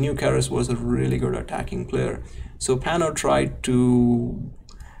 because he knew Keres was a really good attacking player. So Pano tried to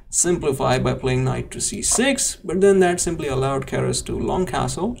simplify by playing knight to c6, but then that simply allowed Keres to long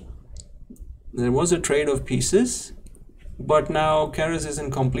castle. There was a trade of pieces, but now Keres is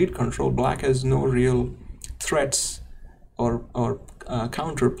in complete control. Black has no real threats or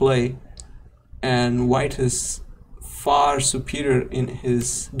counter play, and White is far superior in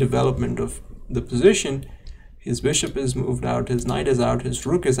his development of the position. His bishop is moved out, his knight is out, his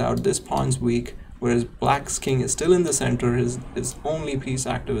rook is out, this pawn's weak, whereas Black's king is still in the center. His only piece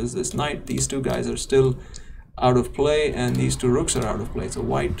active is this knight. These two guys are still out of play, and these two rooks are out of play. So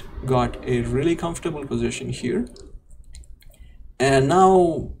White got a really comfortable position here. And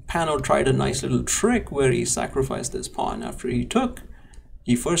now Pano tried a nice little trick where he sacrificed this pawn. After he took,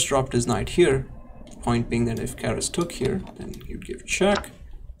 he first dropped his knight here, point being that if Keres took here, then he would give check,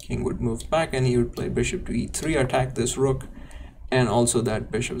 king would move back, and he would play bishop to e3, attack this rook, and also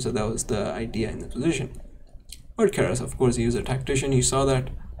that bishop. So that was the idea in the position. But Keres, of course, he was a tactician, he saw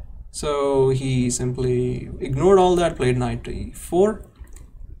that. So he simply ignored all that, played knight to e4,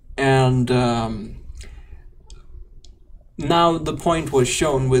 and now the point was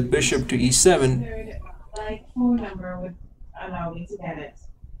shown with bishop to e7. My phone number would allow me to get it.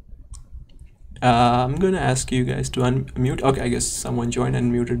 I'm going to ask you guys to unmute. Okay, I guess someone joined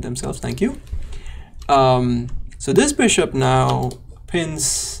and muted themselves. Thank you. So this bishop now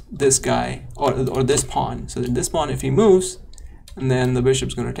pins this guy, or this pawn. So this pawn, if he moves, and then the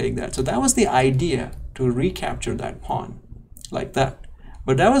bishop's going to take that. So that was the idea, to recapture that pawn like that.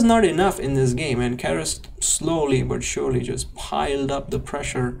 But that was not enough in this game, and Keres slowly but surely just piled up the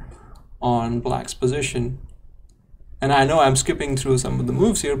pressure on Black's position. And I know I'm skipping through some of the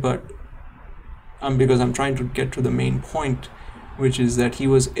moves here, but because I'm trying to get to the main point, which is that he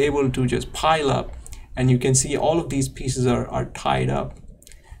was able to just pile up, and you can see all of these pieces are tied up,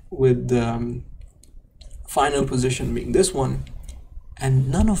 with the final position being this one,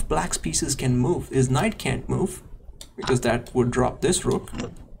 and none of Black's pieces can move. His knight can't move, because that would drop this rook.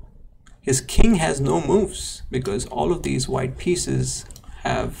 His king has no moves, because all of these white pieces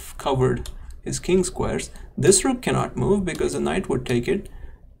have covered his king squares. This rook cannot move, because the knight would take it.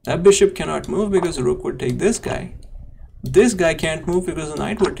 That bishop cannot move, because the rook would take this guy. This guy can't move, because the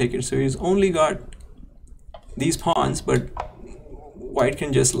knight would take it. So he's only got these pawns, but White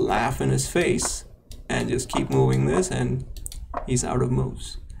can just laugh in his face and just keep moving this, and he's out of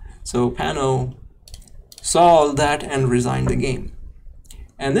moves. So Pano saw all that and resigned the game.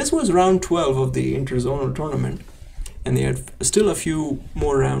 And this was round 12 of the interzonal tournament, and they had still a few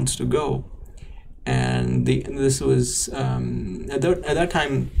more rounds to go. And this was at that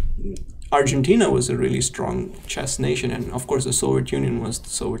time, Argentina was a really strong chess nation, and of course the Soviet Union was the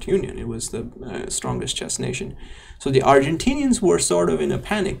Soviet Union. It was the strongest chess nation. So the Argentinians were sort of in a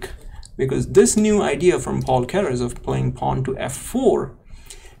panic, because this new idea from Paul Keres of playing pawn to f4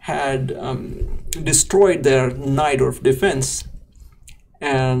 had destroyed their Najdorf defense,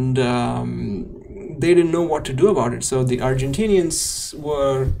 and they didn't know what to do about it. So the Argentinians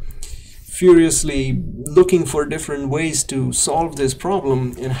were furiously looking for different ways to solve this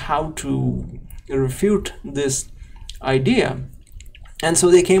problem and how to refute this idea. And so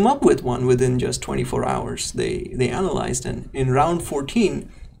they came up with one within just 24 hours. They analyzed, and in round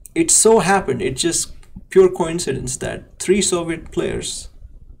 14, it so happened, it's just pure coincidence, that 3 Soviet players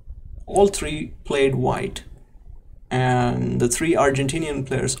all three played white, and the three Argentinian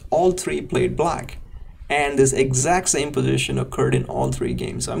players, all three played black, and this exact same position occurred in all three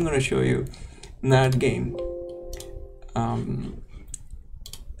games. So I'm going to show you that game.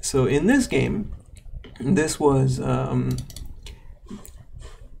 So in this game, this was F.M.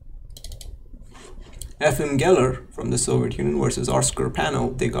 Geller from the Soviet Union versus Oscar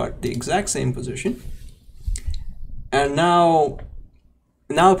Pano. They got the exact same position, and now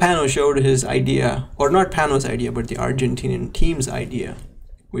Pano showed his idea, or not Pano's idea, but the Argentinian team's idea,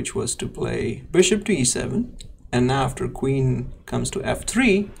 which was to play bishop to e7, and now after queen comes to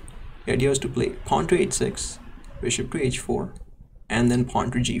f3, the idea was to play pawn to h6, bishop to h4, and then pawn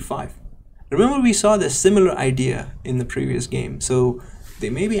to g5. Remember, we saw this similar idea in the previous game, so they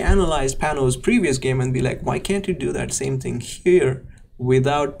maybe analyzed Pano's previous game and be like, why can't you do that same thing here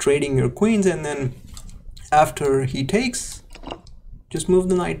without trading your queens, and then after he takes, just move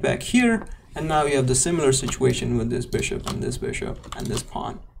the knight back here, and now you have the similar situation with this bishop and this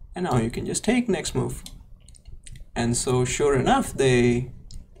pawn, and now you can just take next move. And so sure enough, that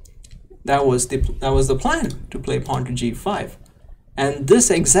was the plan, to play pawn to g5, and this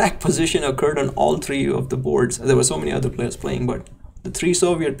exact position occurred on all three of the boards. There were so many other players playing, but the three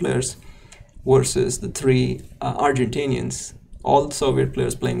Soviet players versus the three Argentinians, all Soviet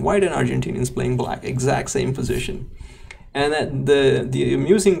players playing white and Argentinians playing black, exact same position. And that the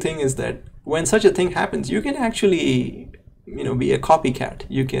amusing thing is that when such a thing happens, you can actually, you know, be a copycat.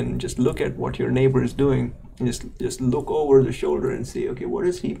 You can just look at what your neighbor is doing and just look over the shoulder and see, okay, what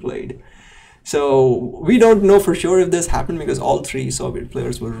has he played? So we don't know for sure if this happened because all three Soviet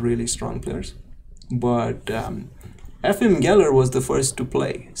players were really strong players. But F.M. Geller was the first to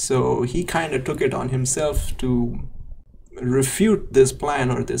play, so he kind of took it on himself to refute this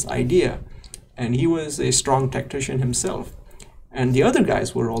plan or this idea. And he was a strong tactician himself. And the other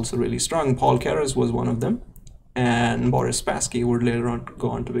guys were also really strong. Paul Keres was one of them. And Boris Spassky, who would later on go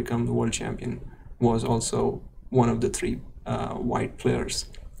on to become the world champion, was also one of the three white players.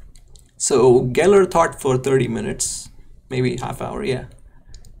 So Geller thought for 30 minutes, maybe half hour, yeah.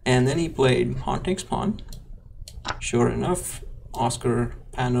 And then he played pawn takes pawn. Sure enough, Oscar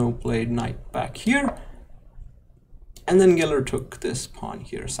Pano played knight back here. And then Geller took this pawn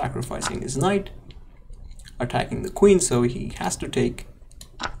here, sacrificing his knight, attacking the queen, so he has to take,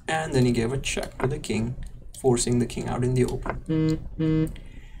 and then he gave a check to the king, forcing the king out in the open.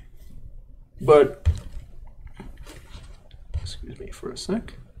 But, excuse me for a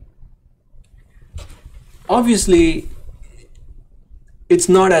sec. Obviously, it's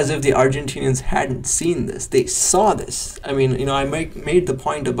not as if the Argentinians hadn't seen this. They saw this. I mean, you know, I made the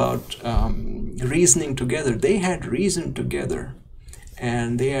point about reasoning together. They had reasoned together,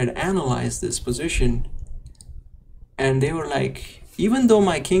 and they had analyzed this position, and they were like, even though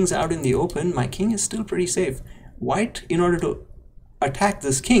my king's out in the open, my king is still pretty safe. White, in order to attack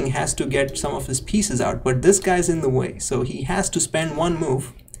this king, has to get some of his pieces out, but this guy's in the way, so he has to spend one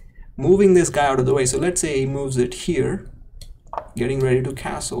move moving this guy out of the way. So let's say he moves it here, getting ready to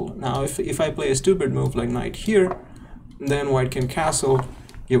castle. Now if I play a stupid move like knight here, then white can castle,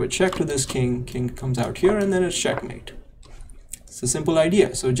 give a check to this king, king comes out here, and then it's checkmate. It's a simple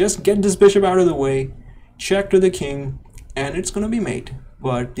idea. So just get this bishop out of the way, check to the king, and it's going to be mate.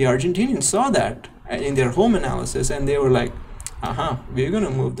 But the Argentinians saw that in their home analysis, and they were like, aha, we're going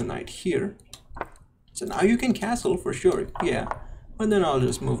to move the knight here. So now you can castle for sure, yeah. But then I'll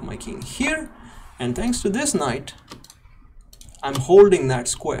just move my king here, and thanks to this knight, I'm holding that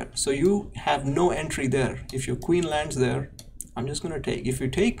square, so you have no entry there. If your queen lands there, I'm just going to take. If you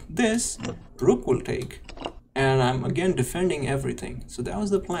take this, rook will take, and I'm again defending everything. So that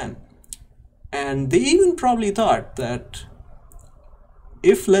was the plan. And they even probably thought that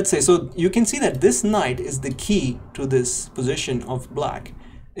if, let's say, so you can see that this knight is the key to this position of black.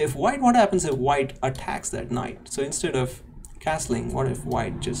 If white, what happens if white attacks that knight? So instead of castling, what if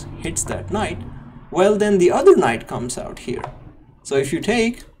white just hits that knight? Well, then the other knight comes out here. So if you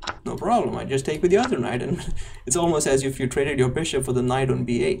take, no problem, I just take with the other knight, and it's almost as if you traded your bishop for the knight on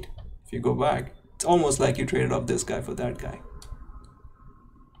b8. If you go back, it's almost like you traded off this guy for that guy.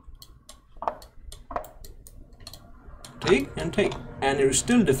 Take and take, and you're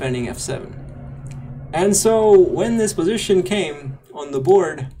still defending f7. And so when this position came on the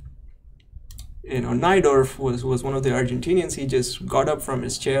board, you know, Najdorf was one of the Argentinians. He just got up from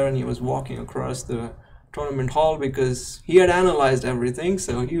his chair and he was walking across the tournament hall because he had analyzed everything.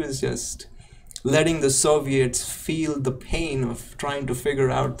 So he was just letting the Soviets feel the pain of trying to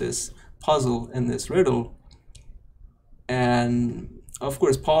figure out this puzzle and this riddle. And of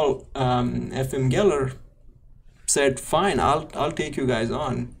course, Paul F.M. Geller said, fine, I'll take you guys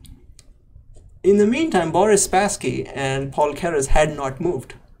on. in the meantime, Boris Spassky and Paul Keres had not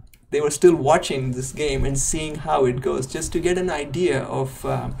moved. They were still watching this game and seeing how it goes, just to get an idea of.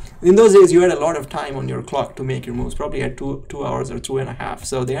 In those days, you had a lot of time on your clock to make your moves. Probably had two hours or 2.5.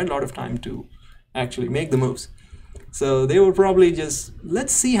 So they had a lot of time to actually make the moves. So they were probably just,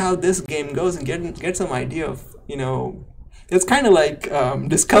 let's see how this game goes and get some idea of, you know. It's kind of like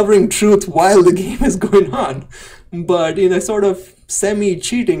discovering truth while the game is going on, but in a sort of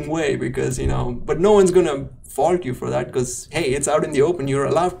semi-cheating way, because, you know, but no one's gonna fault you for that, because hey, it's out in the open, you're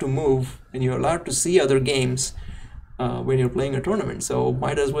allowed to move and you're allowed to see other games when you're playing a tournament, so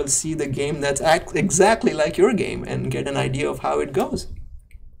might as well see the game that's exactly like your game and get an idea of how it goes.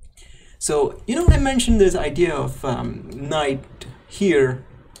 So, you know, I mentioned this idea of knight here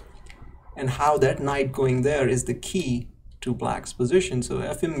and how that knight going there is the key to Black's position. So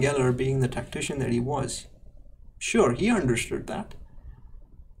Efim Geller, being the tactician that he was, sure, he understood that.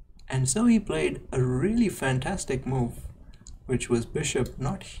 And so he played a really fantastic move, which was bishop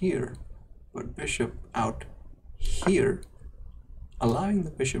not here, but bishop out here, allowing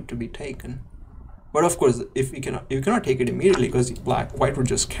the bishop to be taken. But of course, if you cannot take it immediately, because white would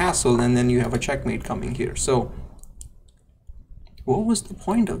just castle, and then you have a checkmate coming here. So what was the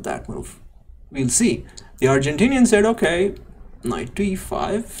point of that move? We'll see. The Argentinian said, okay, knight to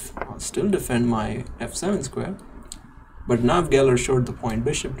e5, I'll still defend my f7 square. But now Geller showed the point,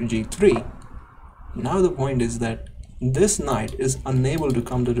 bishop to g3. Now the point is that this knight is unable to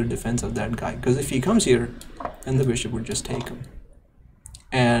come to the defense of that guy, because if he comes here, then the bishop would just take him.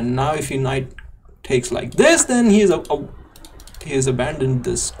 And now if he knight takes like this, then he has abandoned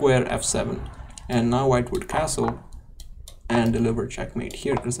this square f7. And now white would castle and deliver checkmate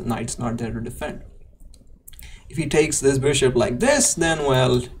here, because the knight's not there to defend. If he takes this bishop like this, then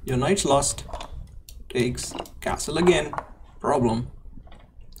well, your knight's lost. Takes, castle again, problem.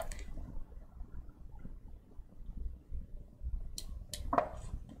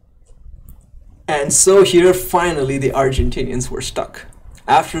 And so here finally the Argentinians were stuck.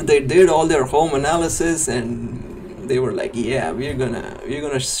 After they did all their home analysis and they were like, yeah, we're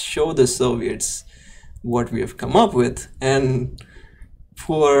gonna show the Soviets what we have come up with. And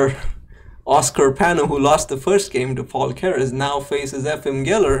poor Oscar Pano, who lost the first game to Paul Keres, now faces Efim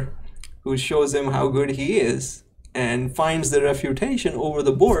Geller, who shows him how good he is and finds the refutation over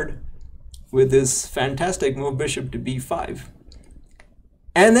the board with this fantastic move, bishop to b5.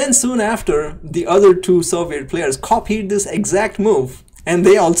 And then soon after, the other two Soviet players copied this exact move, and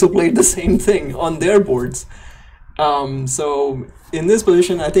they also played the same thing on their boards. So in this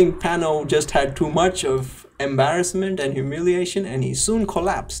position, I think Pano just had too much of embarrassment and humiliation, and he soon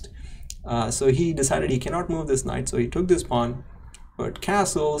collapsed. So he decided he cannot move this knight, so he took this pawn. But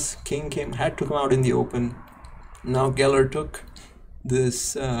castles, king had to come out in the open. Now Geller took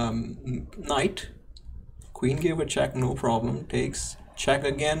this knight. Queen gave a check, no problem. Takes, check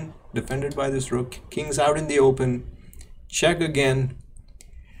again, defended by this rook. King's out in the open. Check again.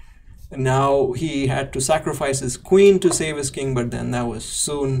 And now he had to sacrifice his queen to save his king, but then that was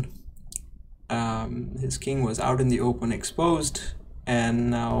soon. His king was out in the open, exposed,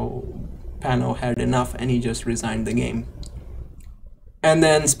 and now Pano had enough and he just resigned the game. And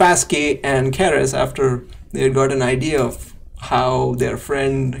then Spassky and Keres, after they had got an idea of how their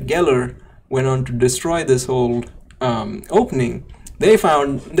friend Geller went on to destroy this whole opening, they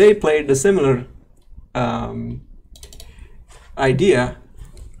played a similar idea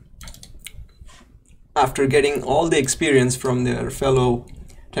after getting all the experience from their fellow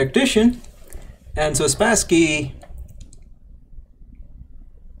tactician. And so Spassky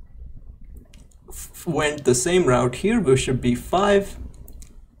went the same route here, bishop b5,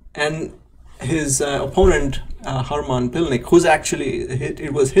 and his opponent Harman Pilnik, who's actually,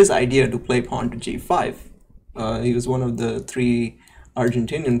 it was his idea to play pawn to g5. He was one of the 3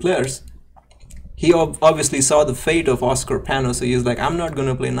 Argentinian players. He obviously saw the fate of Oscar Pano, so he was like, I'm not going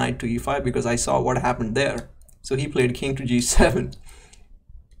to play knight to e5 because I saw what happened there. So he played king to g7.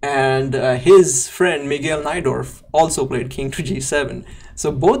 And his friend Miguel Najdorf also played king to g7.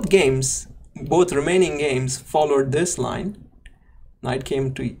 So both remaining games followed this line. Knight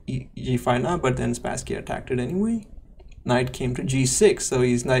came to g5 now, but then Spassky attacked it anyway. Knight came to g6, so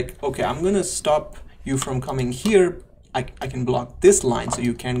he's like, okay, I'm going to stop you from coming here. I can block this line so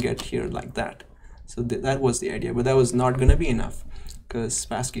you can't get here like that. So that was the idea, but that was not going to be enough because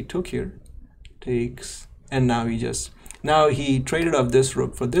Spassky took here, takes, and now he traded off this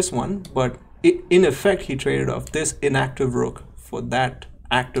rook for this one, but in effect he traded off this inactive rook for that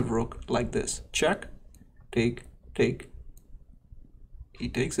active rook like this. Check, take, take. He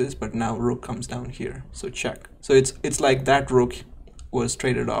takes this, but now rook comes down here, so check. So it's like that rook was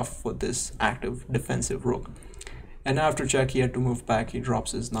traded off for this active defensive rook. And after check, he had to move back. He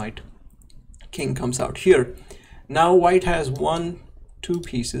drops his knight. King comes out here. Now white has 1, 2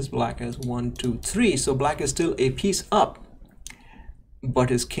 pieces. Black has 1, 2, 3. So black is still a piece up, but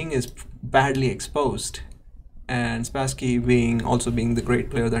his king is badly exposed. And Spassky, being the great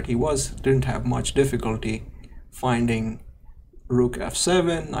player that he was, didn't have much difficulty finding rook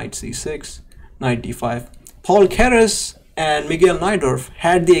f7, knight c6, knight d5. Paul Keres and Miguel Najdorf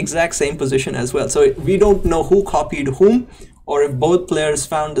had the exact same position as well. So we don't know who copied whom, or if both players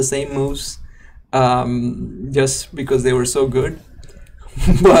found the same moves just because they were so good.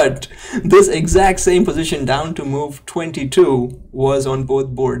 But this exact same position down to move 22 was on both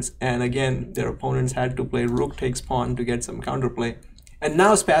boards. And again, their opponents had to play rook takes pawn to get some counterplay. And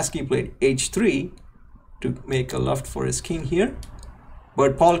now Spassky played h3 to make a luft for his king here.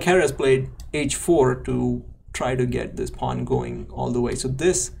 But Paul Keres played h4 to try to get this pawn going all the way. So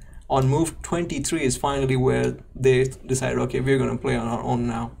this on move 23 is finally where they decided, okay, we're going to play on our own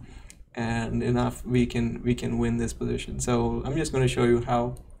now, and enough, we can win this position. So I'm just going to show you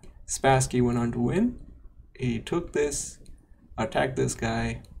how Spassky went on to win. He took this, attacked this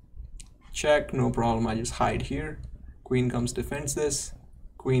guy, check, no problem, I just hide here. Queen comes, defends this.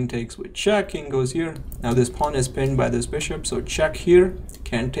 Queen takes with check, king goes here. Now this pawn is pinned by this bishop, so check here,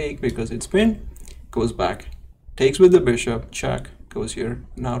 can't take because it's pinned, goes back. Takes with the bishop, check, goes here,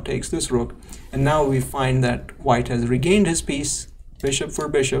 now takes this rook. And now we find that white has regained his piece, bishop for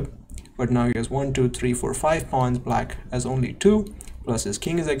bishop, but now he has 1, 2, 3, 4, 5 pawns. Black has only 2, plus his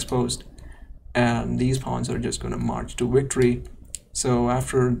king is exposed, and these pawns are just going to march to victory. So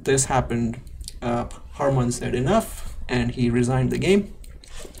after this happened, Harman said enough, and he resigned the game.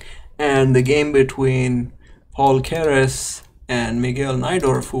 And the game between Paul Keres and Miguel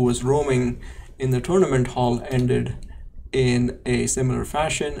Najdorf, who was roaming in the tournament hall, ended in a similar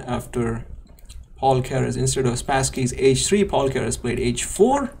fashion. After Paul Keres, instead of Spassky's h3, Paul Keres played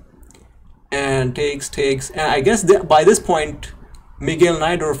h4 and takes. And I guess by this point, Miguel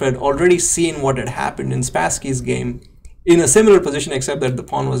Najdorf had already seen what had happened in Spassky's game in a similar position, except that the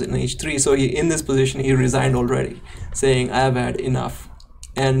pawn was in h3. So in this position, he resigned already, saying, I have had enough.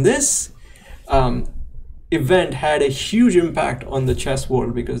 And this event had a huge impact on the chess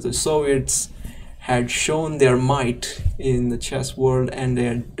world, because the Soviets had shown their might in the chess world, and they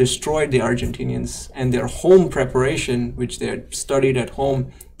had destroyed the Argentinians, and their home preparation, which they had studied at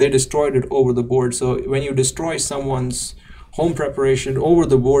home, they destroyed it over the board. So when you destroy someone's home preparation over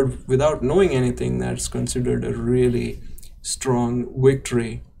the board without knowing anything, that's considered a really strong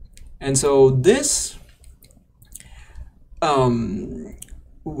victory. And so this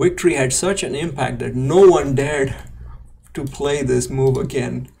victory had such an impact that no one dared to play this move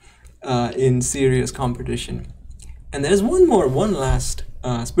again in serious competition. And there's one last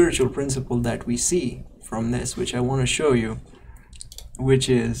spiritual principle that we see from this, which I want to show you, which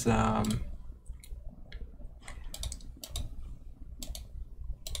is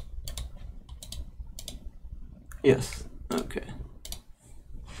yes, okay,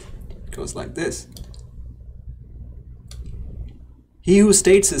 it goes like this. He who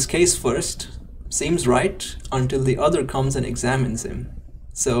states his case first seems right until the other comes and examines him.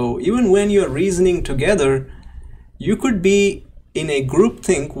 So even when you're reasoning together, you could be in a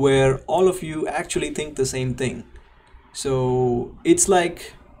groupthink where all of you actually think the same thing. So it's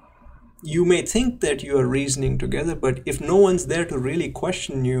like you may think that you are reasoning together, but if no one's there to really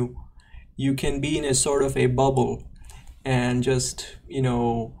question you, you can be in a sort of a bubble and just, you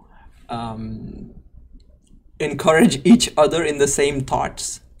know, encourage each other in the same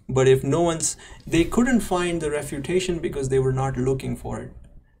thoughts. But if no one's, they couldn't find the refutation because they were not looking for it,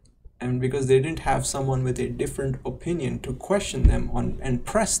 and because they didn't have someone with a different opinion to question them on and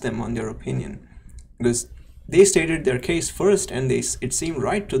press them on their opinion, because they stated their case first and it seemed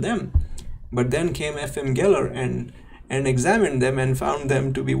right to them. But then came F.M. Geller and examined them and found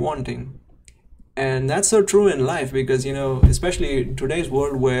them to be wanting. And that's so true in life, because, you know, especially in today's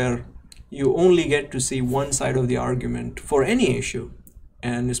world where you only get to see one side of the argument for any issue,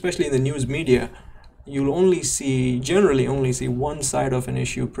 and especially in the news media, you'll generally only see one side of an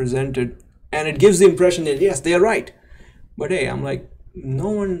issue presented, and it gives the impression that yes, they are right. But hey, I'm like, no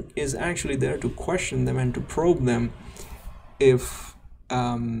one is actually there to question them and to probe them if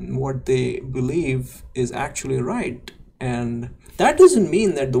what they believe is actually right. And that doesn't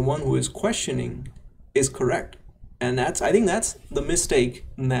mean that the one who is questioning is correct. And I think that's the mistake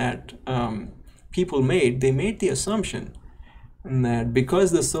that people made. They made the assumption that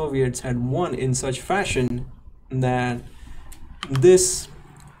because the Soviets had won in such fashion, that this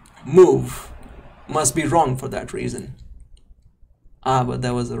move must be wrong for that reason. But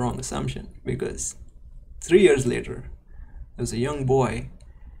that was the wrong assumption, because 3 years later, there was a young boy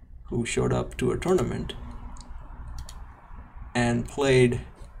who showed up to a tournament and played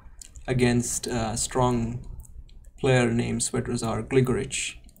against a strong player named Svetozar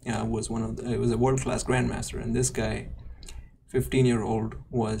Gligoric. Was a world-class grandmaster, and this guy, 15-year-old,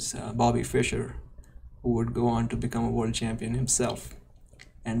 was Bobby Fischer, who would go on to become a world champion himself.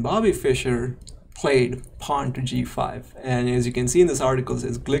 And Bobby Fischer played pawn to g5, and as you can see in this article, it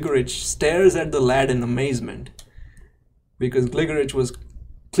says Gligoric stares at the lad in amazement, because Gligoric was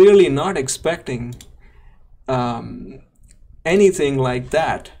clearly not expecting anything like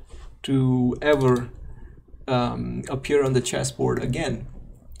that to ever appear on the chessboard again.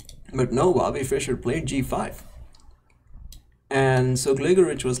 But no, Bobby Fischer played g5. And so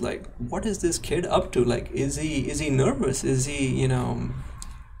Gligoric was like, what is this kid up to? Like, is he nervous? Is he, you know,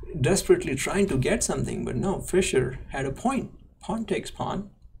 desperately trying to get something? But no, Fischer had a point. Pawn takes pawn,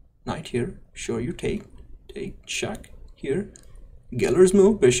 knight here, sure you take, check here. Geller's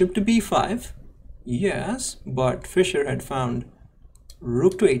move, bishop to b5. Yes, but Fischer had found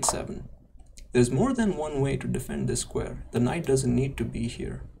rook to h7. There's more than one way to defend this square. The knight doesn't need to be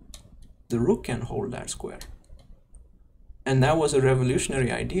here. The rook can hold that square. And that was a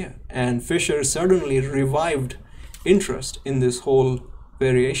revolutionary idea. And Fischer suddenly revived interest in this whole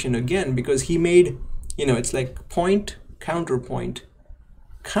variation again, because he made, you know, it's like point, counterpoint,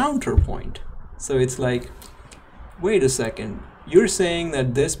 counterpoint. So it's like, wait a second, you're saying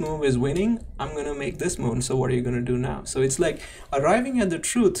that this move is winning, I'm going to make this move, so what are you going to do now? So it's like arriving at the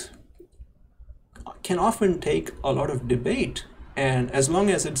truth can often take a lot of debate, and as long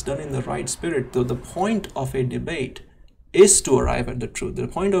as it's done in the right spirit, though the point of a debate is to arrive at the truth. The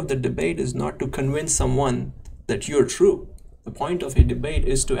point of the debate is not to convince someone that you're true. The point of a debate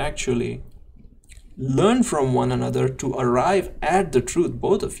is to actually learn from one another to arrive at the truth,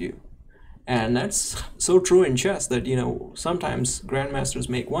 both of you. And that's so true in chess that, you know, sometimes grandmasters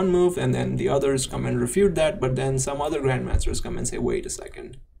make one move and then the others come and refute that, but then some other grandmasters come and say, wait a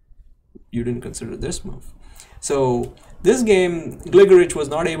second, you didn't consider this move. So this game, Gligoric was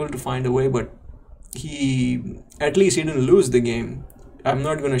not able to find a way, but at least he didn't lose the game. I'm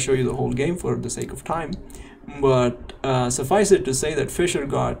not going to show you the whole game for the sake of time, but suffice it to say that Fischer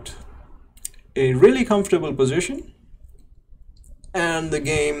got a really comfortable position, and the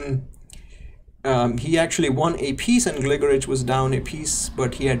game, he actually won a piece and Gligoric was down a piece,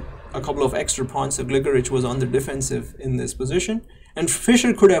 but he had a couple of extra pawns, so Gligoric was on the defensive in this position. And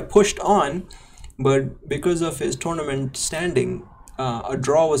Fischer could have pushed on, but because of his tournament standing, a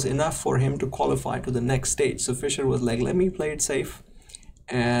draw was enough for him to qualify to the next stage. So Fischer was like, let me play it safe.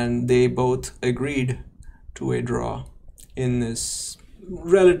 And they both agreed to a draw in this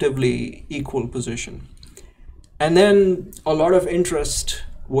relatively equal position. And then a lot of interest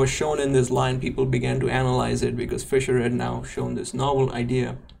was shown in this line. People began to analyze it because Fischer had now shown this novel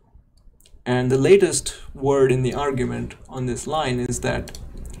idea. And the latest word in the argument on this line is that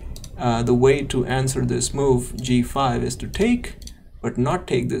the way to answer this move, g5, is to take, but not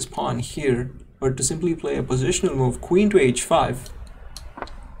take this pawn here, but to simply play a positional move, queen to h5,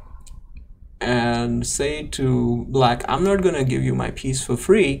 and say to black, I'm not going to give you my piece for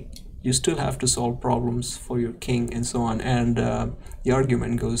free, you still have to solve problems for your king, and so on. And the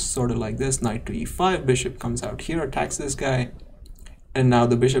argument goes sort of like this: knight to e5, bishop comes out here, attacks this guy, and now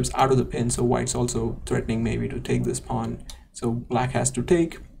the bishop's out of the pin, so white's also threatening maybe to take this pawn, so black has to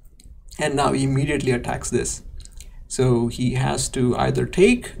take, and now he immediately attacks this. So he has to either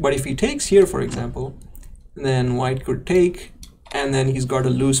take, but if he takes here, for example, then white could take, and then he's got a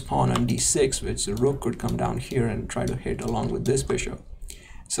loose pawn on d6, which the rook could come down here and try to hit along with this bishop.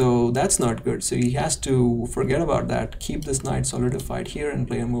 So that's not good. So he has to forget about that, keep this knight solidified here and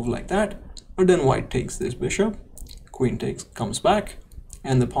play a move like that. But then white takes this bishop, queen takes, comes back,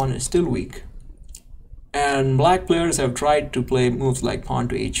 and the pawn is still weak. And black players have tried to play moves like pawn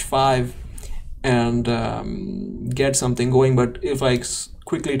to h5 and get something going, but if I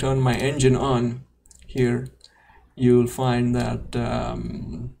quickly turn my engine on here, you'll find that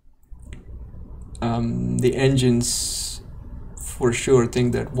the engines for sure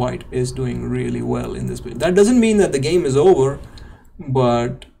think that white is doing really well in this. That doesn't mean that the game is over,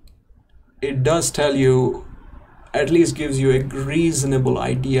 but it does tell you, at least gives you a reasonable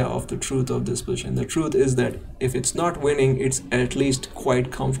idea of the truth of this position. The truth is that if it's not winning, it's at least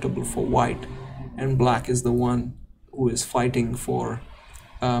quite comfortable for white, and black is the one who is fighting for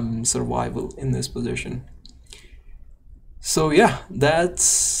survival in this position. So yeah,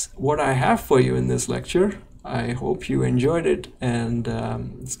 that's what I have for you in this lecture. I hope you enjoyed it, and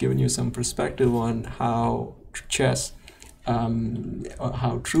it's given you some perspective on how chess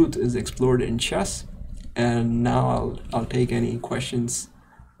how truth is explored in chess. And now I'll take any questions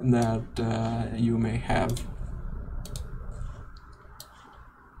that you may have.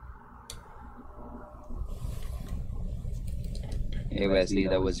 Hey Wesley,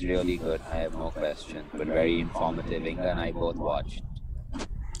 that was really good. I have no question, but very informative. Inga and I both watched.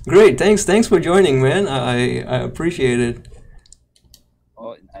 Great, thanks for joining, man. I appreciate it.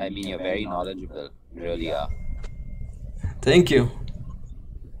 Oh, I mean, you're very knowledgeable. You really are. Thank you.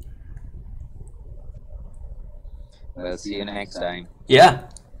 Well, see you next time. Yeah.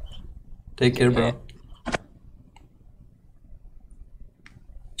 Take care, bro.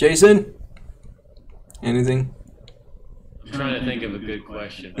 Jason? Anything? I'm trying to think of a good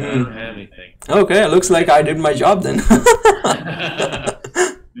question, but I don't have anything. Okay, looks like I did my job then.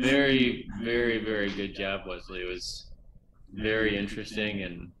 Very, very, very good job, Wesley. It was very interesting,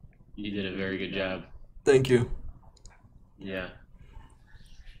 and you did a very good job. Thank you. Yeah.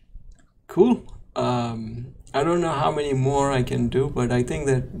 Cool. I don't know how many more I can do, but I think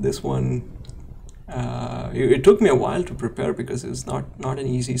that this one, it took me a while to prepare because it's not an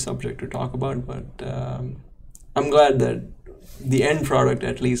easy subject to talk about, but I'm glad that the end product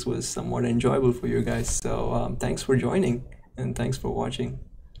at least was somewhat enjoyable for you guys. So thanks for joining and thanks for watching.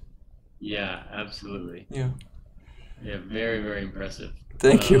 Yeah, absolutely. Yeah. Yeah, very, very impressive.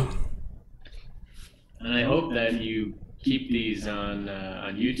 Thank you. And I hope that you keep these on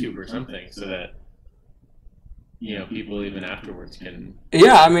YouTube or something so that people even afterwards can.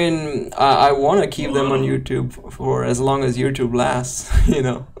 Yeah, I mean, I want to keep them on YouTube for as long as YouTube lasts.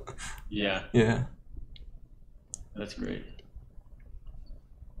 Yeah. Yeah. That's great.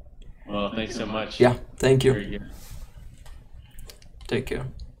 Well, thanks so much. Yeah, thank you. Very good. Take care.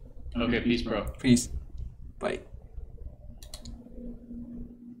 Okay, peace, bro. Peace. Bye.